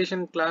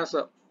foundation class,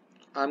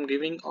 I'm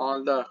giving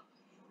all the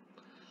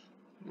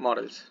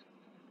models.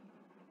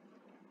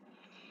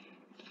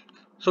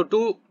 So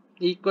two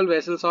equal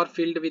vessels are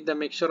filled with the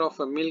mixture of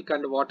milk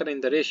and water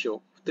in the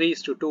ratio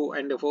 3:2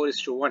 and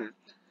 4:1.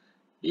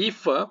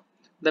 If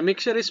the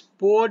mixture is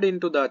poured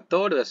into the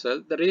third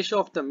vessel, the ratio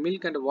of the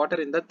milk and water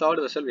in the third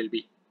vessel will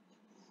be.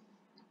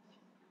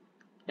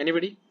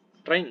 Anybody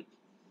trying?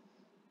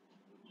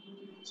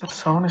 Sir,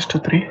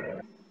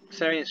 7:3.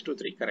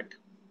 7:3, correct.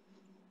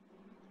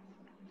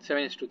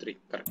 7:3,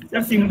 correct.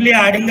 Sir, simply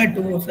adding the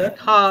 2, sir.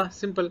 Ha,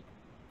 simple.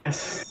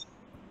 Yes.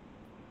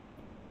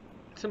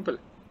 Simple.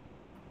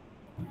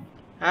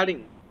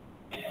 Adding.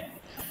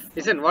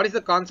 Listen, what is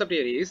the concept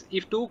here is,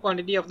 if two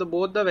quantity of the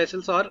both the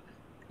vessels are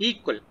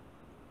equal.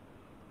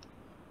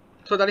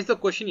 So that is the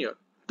question here.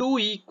 Two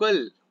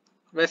equal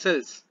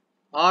vessels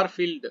are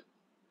filled.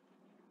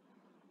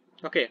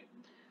 Okay.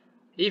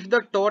 If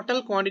the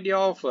total quantity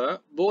of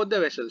both the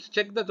vessels,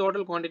 check the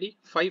total quantity,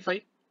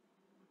 5.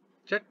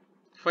 Check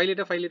 5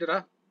 liter, 5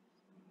 liter.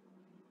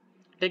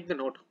 Take the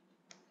note.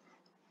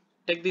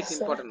 Take this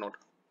important note.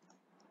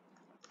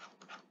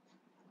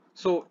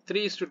 So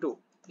 3:2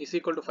 is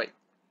equal to 5.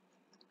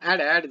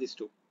 Add these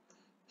two.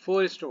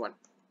 4:1.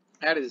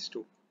 Add these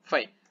two.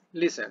 5.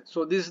 Listen.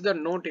 So this is the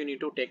note you need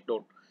to take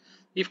note.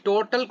 If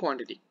total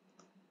quantity,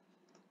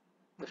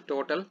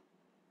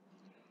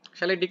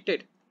 shall I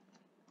dictate?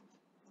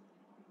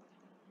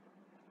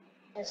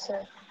 Yes, sir.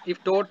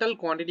 If total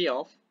quantity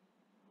of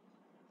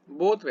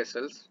both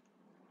vessels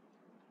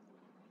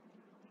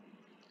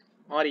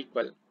are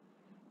equal,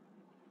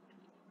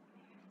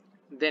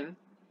 then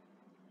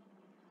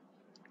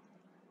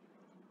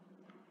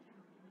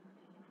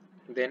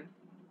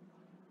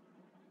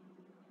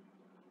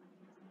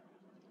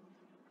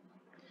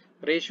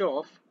ratio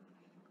of,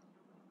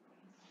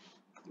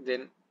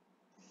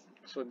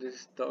 so this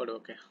is third,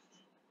 okay,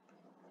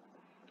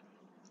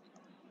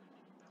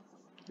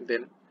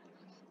 then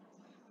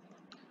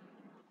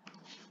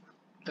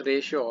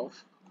ratio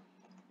of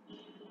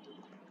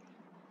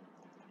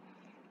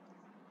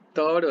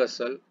third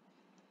vessel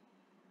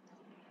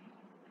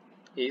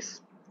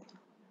is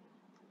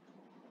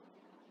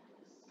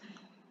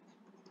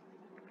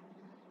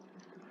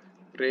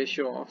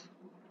ratio of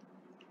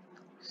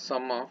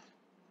sum of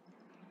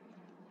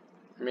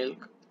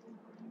milk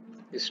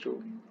is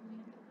to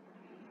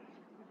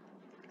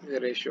the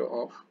ratio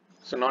of,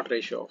 so not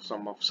ratio of,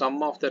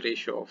 sum of the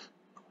ratio of,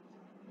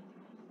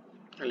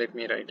 let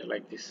me write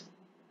like this,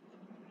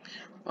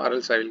 or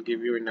else I will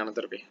give you in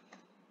another way.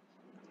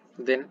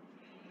 Then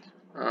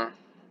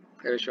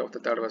ratio of the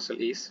third vessel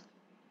is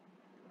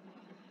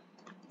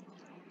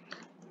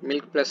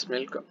milk plus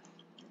milk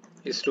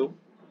is to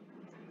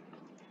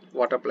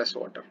water plus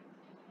water.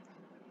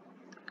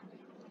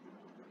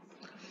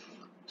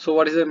 So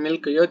what is the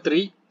milk here?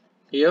 3,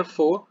 here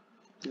 4,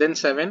 then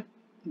 7,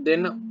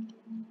 then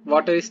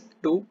water is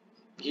 2,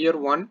 here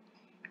 1,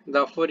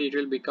 therefore it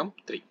will become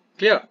 3.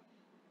 Clear?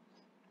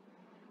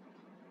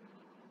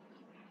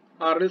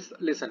 Or else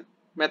listen,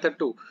 method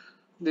 2.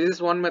 This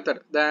is one method.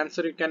 The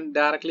answer you can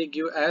directly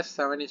give as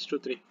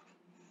 7:3.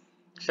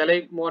 Shall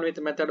I move on with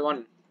method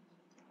 1?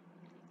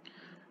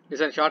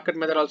 Listen, shortcut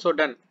method also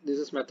done. This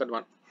is method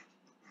 1.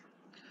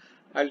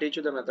 I'll teach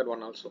you the method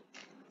 1 also.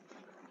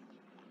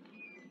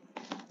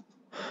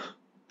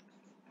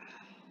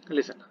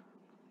 Listen.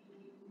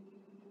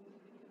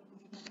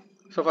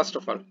 So first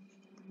of all,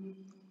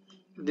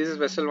 this is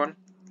vessel 1,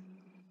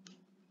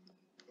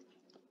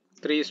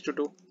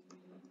 3:2.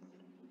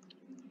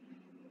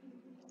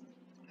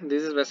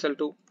 This is vessel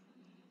 2,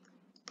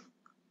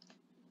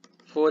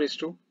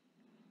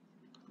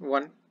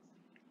 4:1.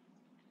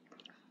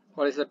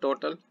 What is the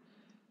total?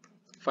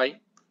 5.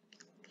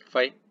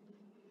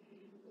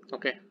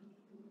 Okay.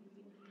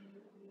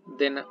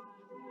 Then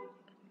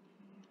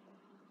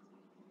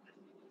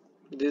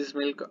this is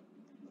milk,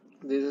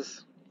 this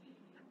is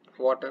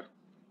water.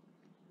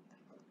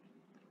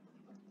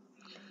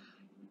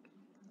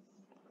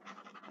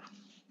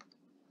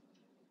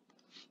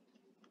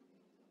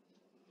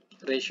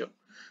 Ratio.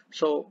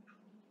 So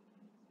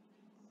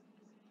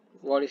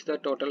what is the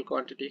total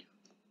quantity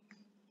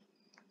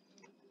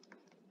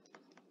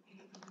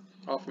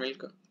of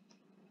milk?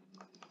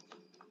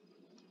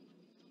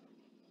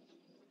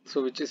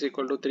 So which is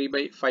equal to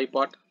 3/5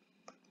 part.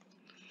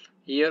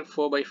 Here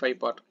 4/5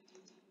 part,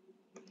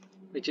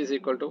 which is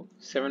equal to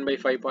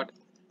 7/5 part.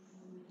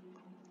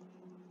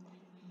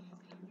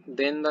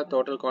 Then the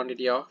total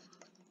quantity of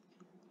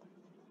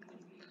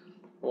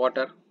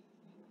water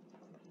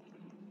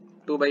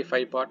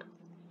 2/5 part,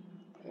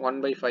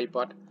 1/5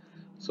 part,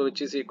 so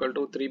which is equal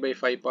to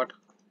 3/5 part.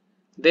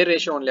 Their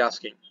ratio only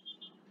asking.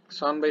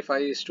 So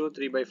 1/5 is to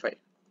 3/5.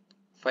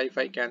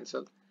 5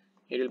 cancel.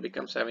 It will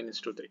become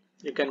 7:3.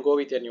 You can go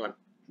with anyone,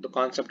 the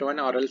concept one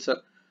or else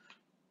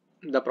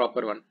the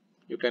proper one.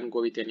 You can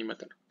go with any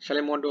method. Shall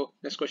I move on to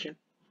next question?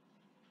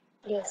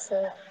 Yes,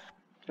 sir.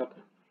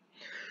 Okay.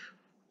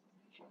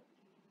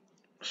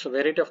 So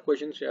variety of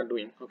questions we are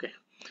doing. Okay.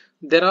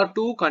 There are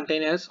two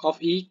containers of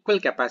equal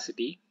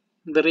capacity.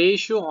 The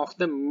ratio of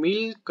the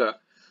milk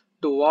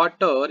to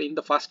water in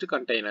the first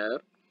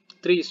container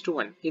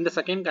 3:1. In the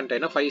second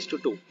container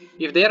 5:2.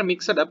 If they are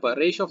mixed up, a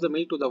ratio of the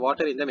milk to the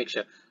water in the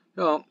mixture.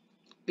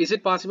 Is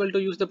it possible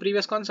to use the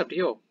previous concept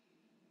here?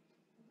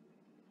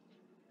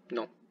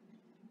 No.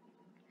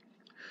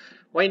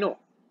 Why no?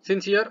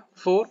 Since here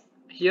 4,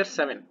 here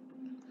 7.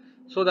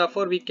 So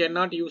therefore we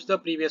cannot use the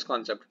previous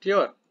concept.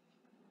 Clear?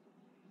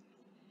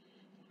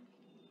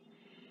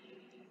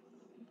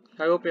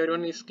 I hope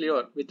everyone is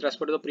clear with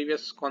respect to the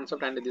previous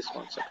concept and this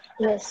concept.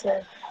 Yes,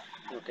 sir.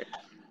 Okay.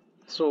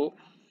 So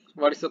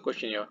what is the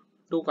question here?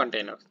 Two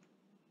containers.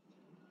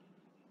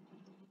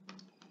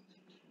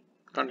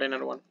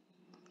 Container 1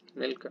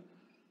 milk,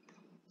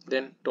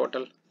 then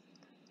total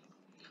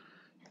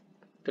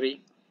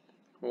 3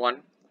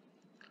 1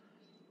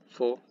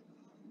 4,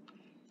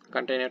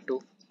 container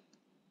 2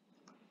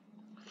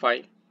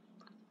 5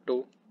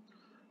 2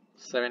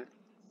 7.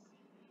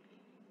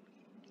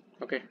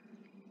 Okay,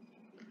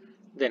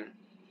 then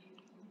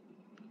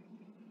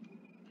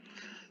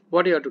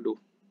what you have to do?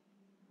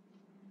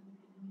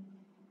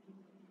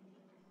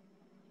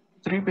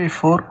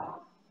 3/4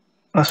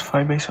 plus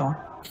 5/7.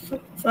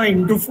 So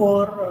into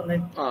 4,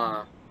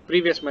 like.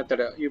 Previous method,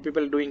 you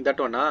people doing that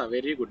one,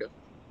 very good.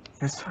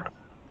 Yes, sir.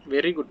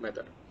 Very good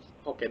method.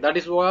 Okay, that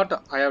is what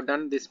I have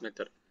done this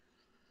method.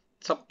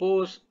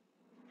 Suppose,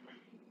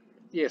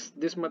 yes,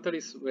 this method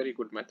is very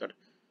good method.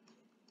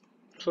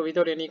 So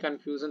without any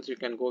confusions, you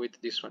can go with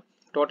this one.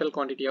 Total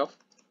quantity of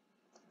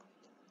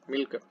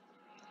milk.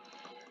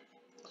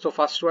 So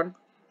first one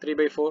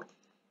 3/4,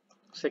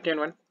 second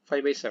one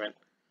 5/7.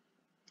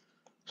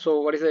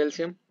 So what is the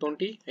LCM?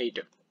 28.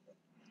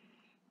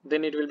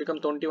 Then it will become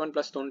 21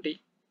 plus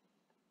 20.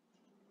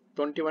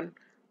 21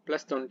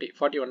 plus 20,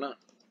 41.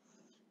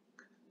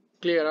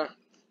 Clear?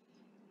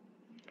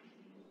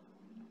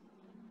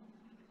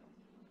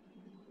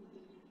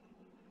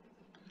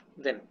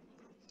 Then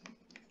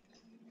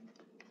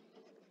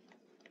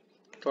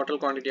total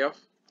quantity of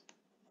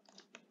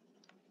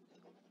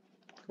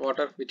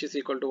water, which is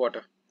equal to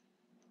water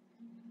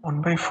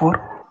 1/4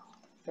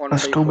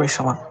 plus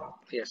 2/7.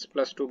 Yes,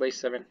 plus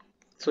 2/7.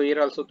 So here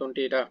also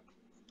 28.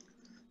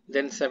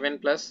 Then 7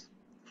 plus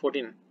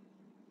 14,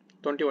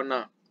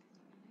 21.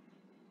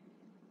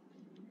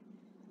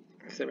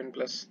 7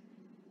 plus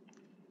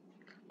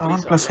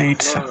 7 plus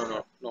 8,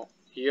 sir. No,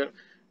 here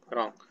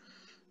wrong.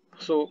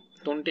 So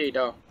 28.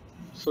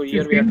 So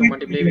here we have to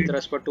multiply with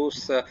respect to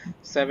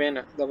 7.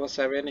 That was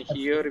 7.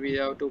 Here we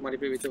have to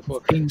multiply with 4.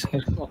 15,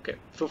 sir. Okay,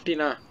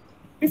 15.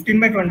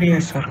 15/20.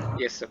 Yes, sir.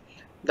 Yes, sir.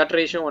 That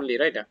ratio only,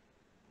 right?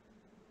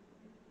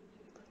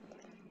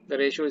 The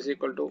ratio is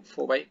equal to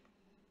 4 by,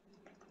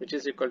 which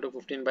is equal to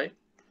 15 by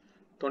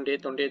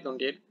 28, 28,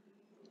 28.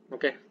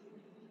 Okay.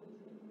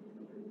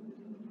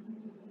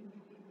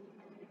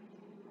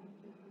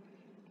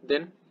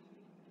 Then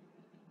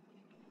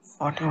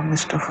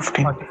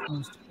 41:15.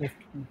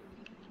 41:15.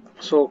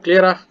 so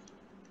clear?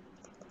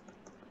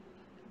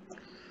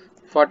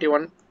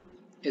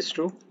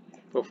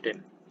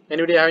 41:15.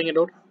 Anybody having a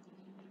doubt?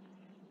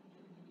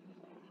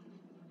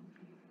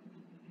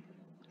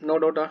 No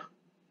doubt.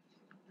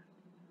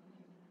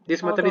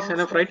 This method is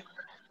enough, right?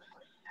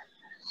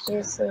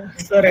 Yes, sir.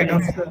 Sir,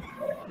 enough, sir.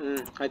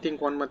 I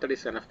think one method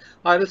is enough.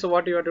 Or else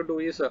what you have to do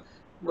is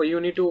you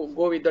need to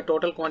go with the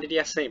total quantity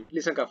as same.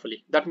 Listen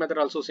carefully. That method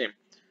also same.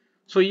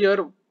 So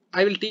here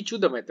I will teach you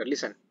the method.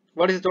 Listen.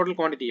 What is the total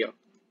quantity here?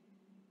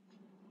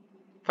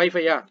 5,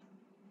 5. Yeah.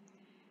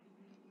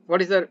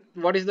 What is the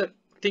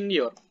thing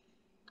here?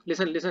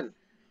 Listen.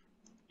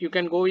 You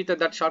can go with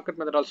that shortcut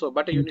method also,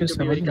 but you need to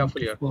be very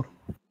careful here.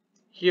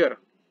 Here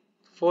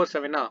 4,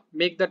 7.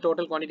 Make the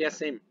total quantity as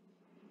same.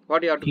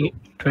 What you have to do?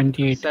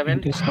 28.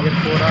 7 here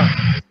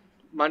 4.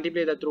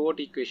 Multiply the throughout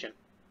equation.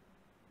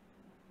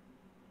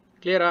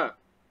 Clear?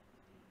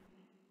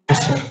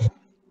 Yes, sir.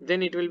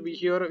 Then it will be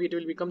here, it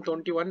will become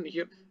 21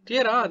 here.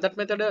 Clear? That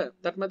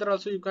method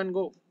also you can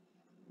go.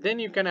 Then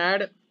you can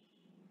add,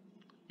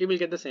 you will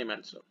get the same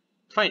answer.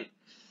 Fine.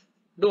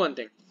 Do one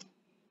thing.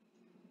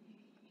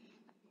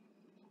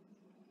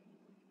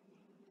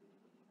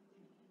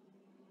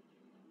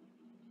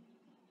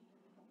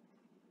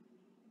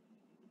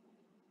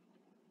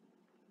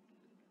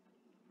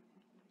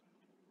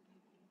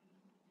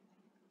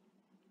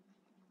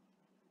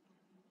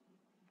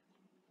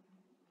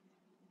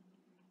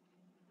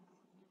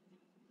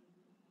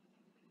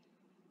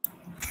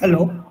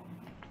 Hello.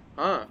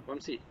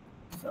 Vamsi.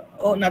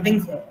 Oh,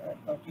 nothing, sir. I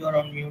thought you are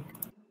on mute.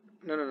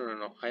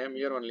 No. I am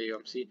here only,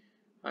 Vamsi.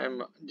 I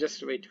am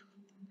just wait.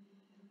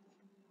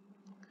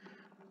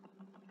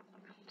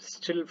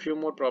 Still few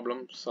more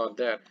problems are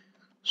there.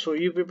 So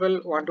you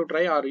people want to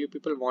try or you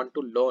people want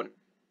to learn?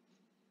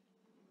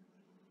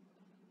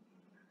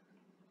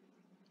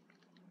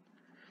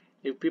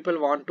 If people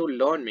want to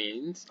learn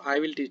means I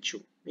will teach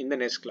you in the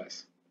next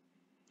class.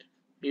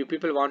 If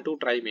people want to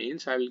try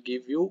means I will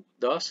give you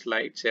the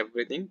slides,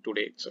 everything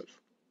today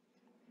itself.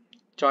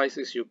 Choice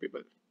is you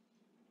people.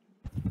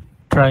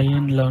 Try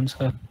and learn,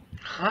 sir.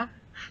 Huh?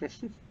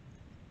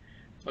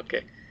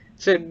 Okay.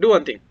 So do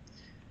one thing.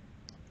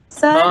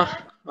 Sir,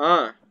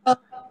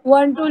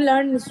 want to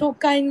learn, so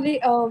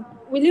kindly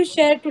will you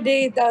share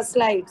today the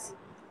slides?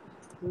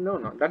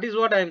 No. That is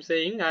what I am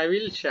saying. I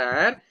will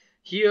share.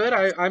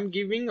 Here I'm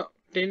giving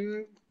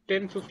 10,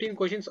 15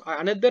 questions.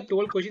 Another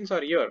 12 questions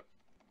are here.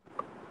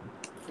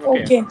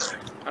 Okay.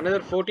 Another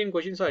 14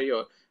 questions are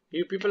here.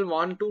 You people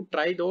want to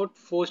try those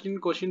 14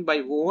 questions by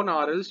own,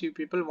 or else you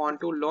people want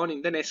to learn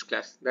in the next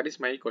class. That is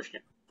my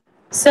question.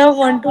 Sir,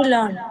 want to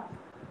learn.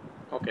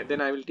 Okay,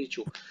 then I will teach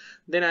you.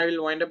 Then I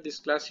will wind up this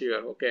class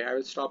here. Okay, I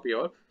will stop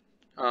here.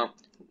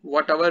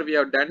 Whatever we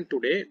have done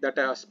today, that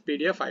as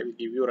PDF I will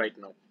give you right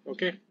now.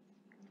 Okay.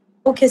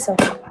 Okay, sir.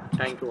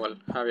 Thank you all.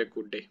 Have a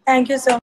good day. Thank you, sir.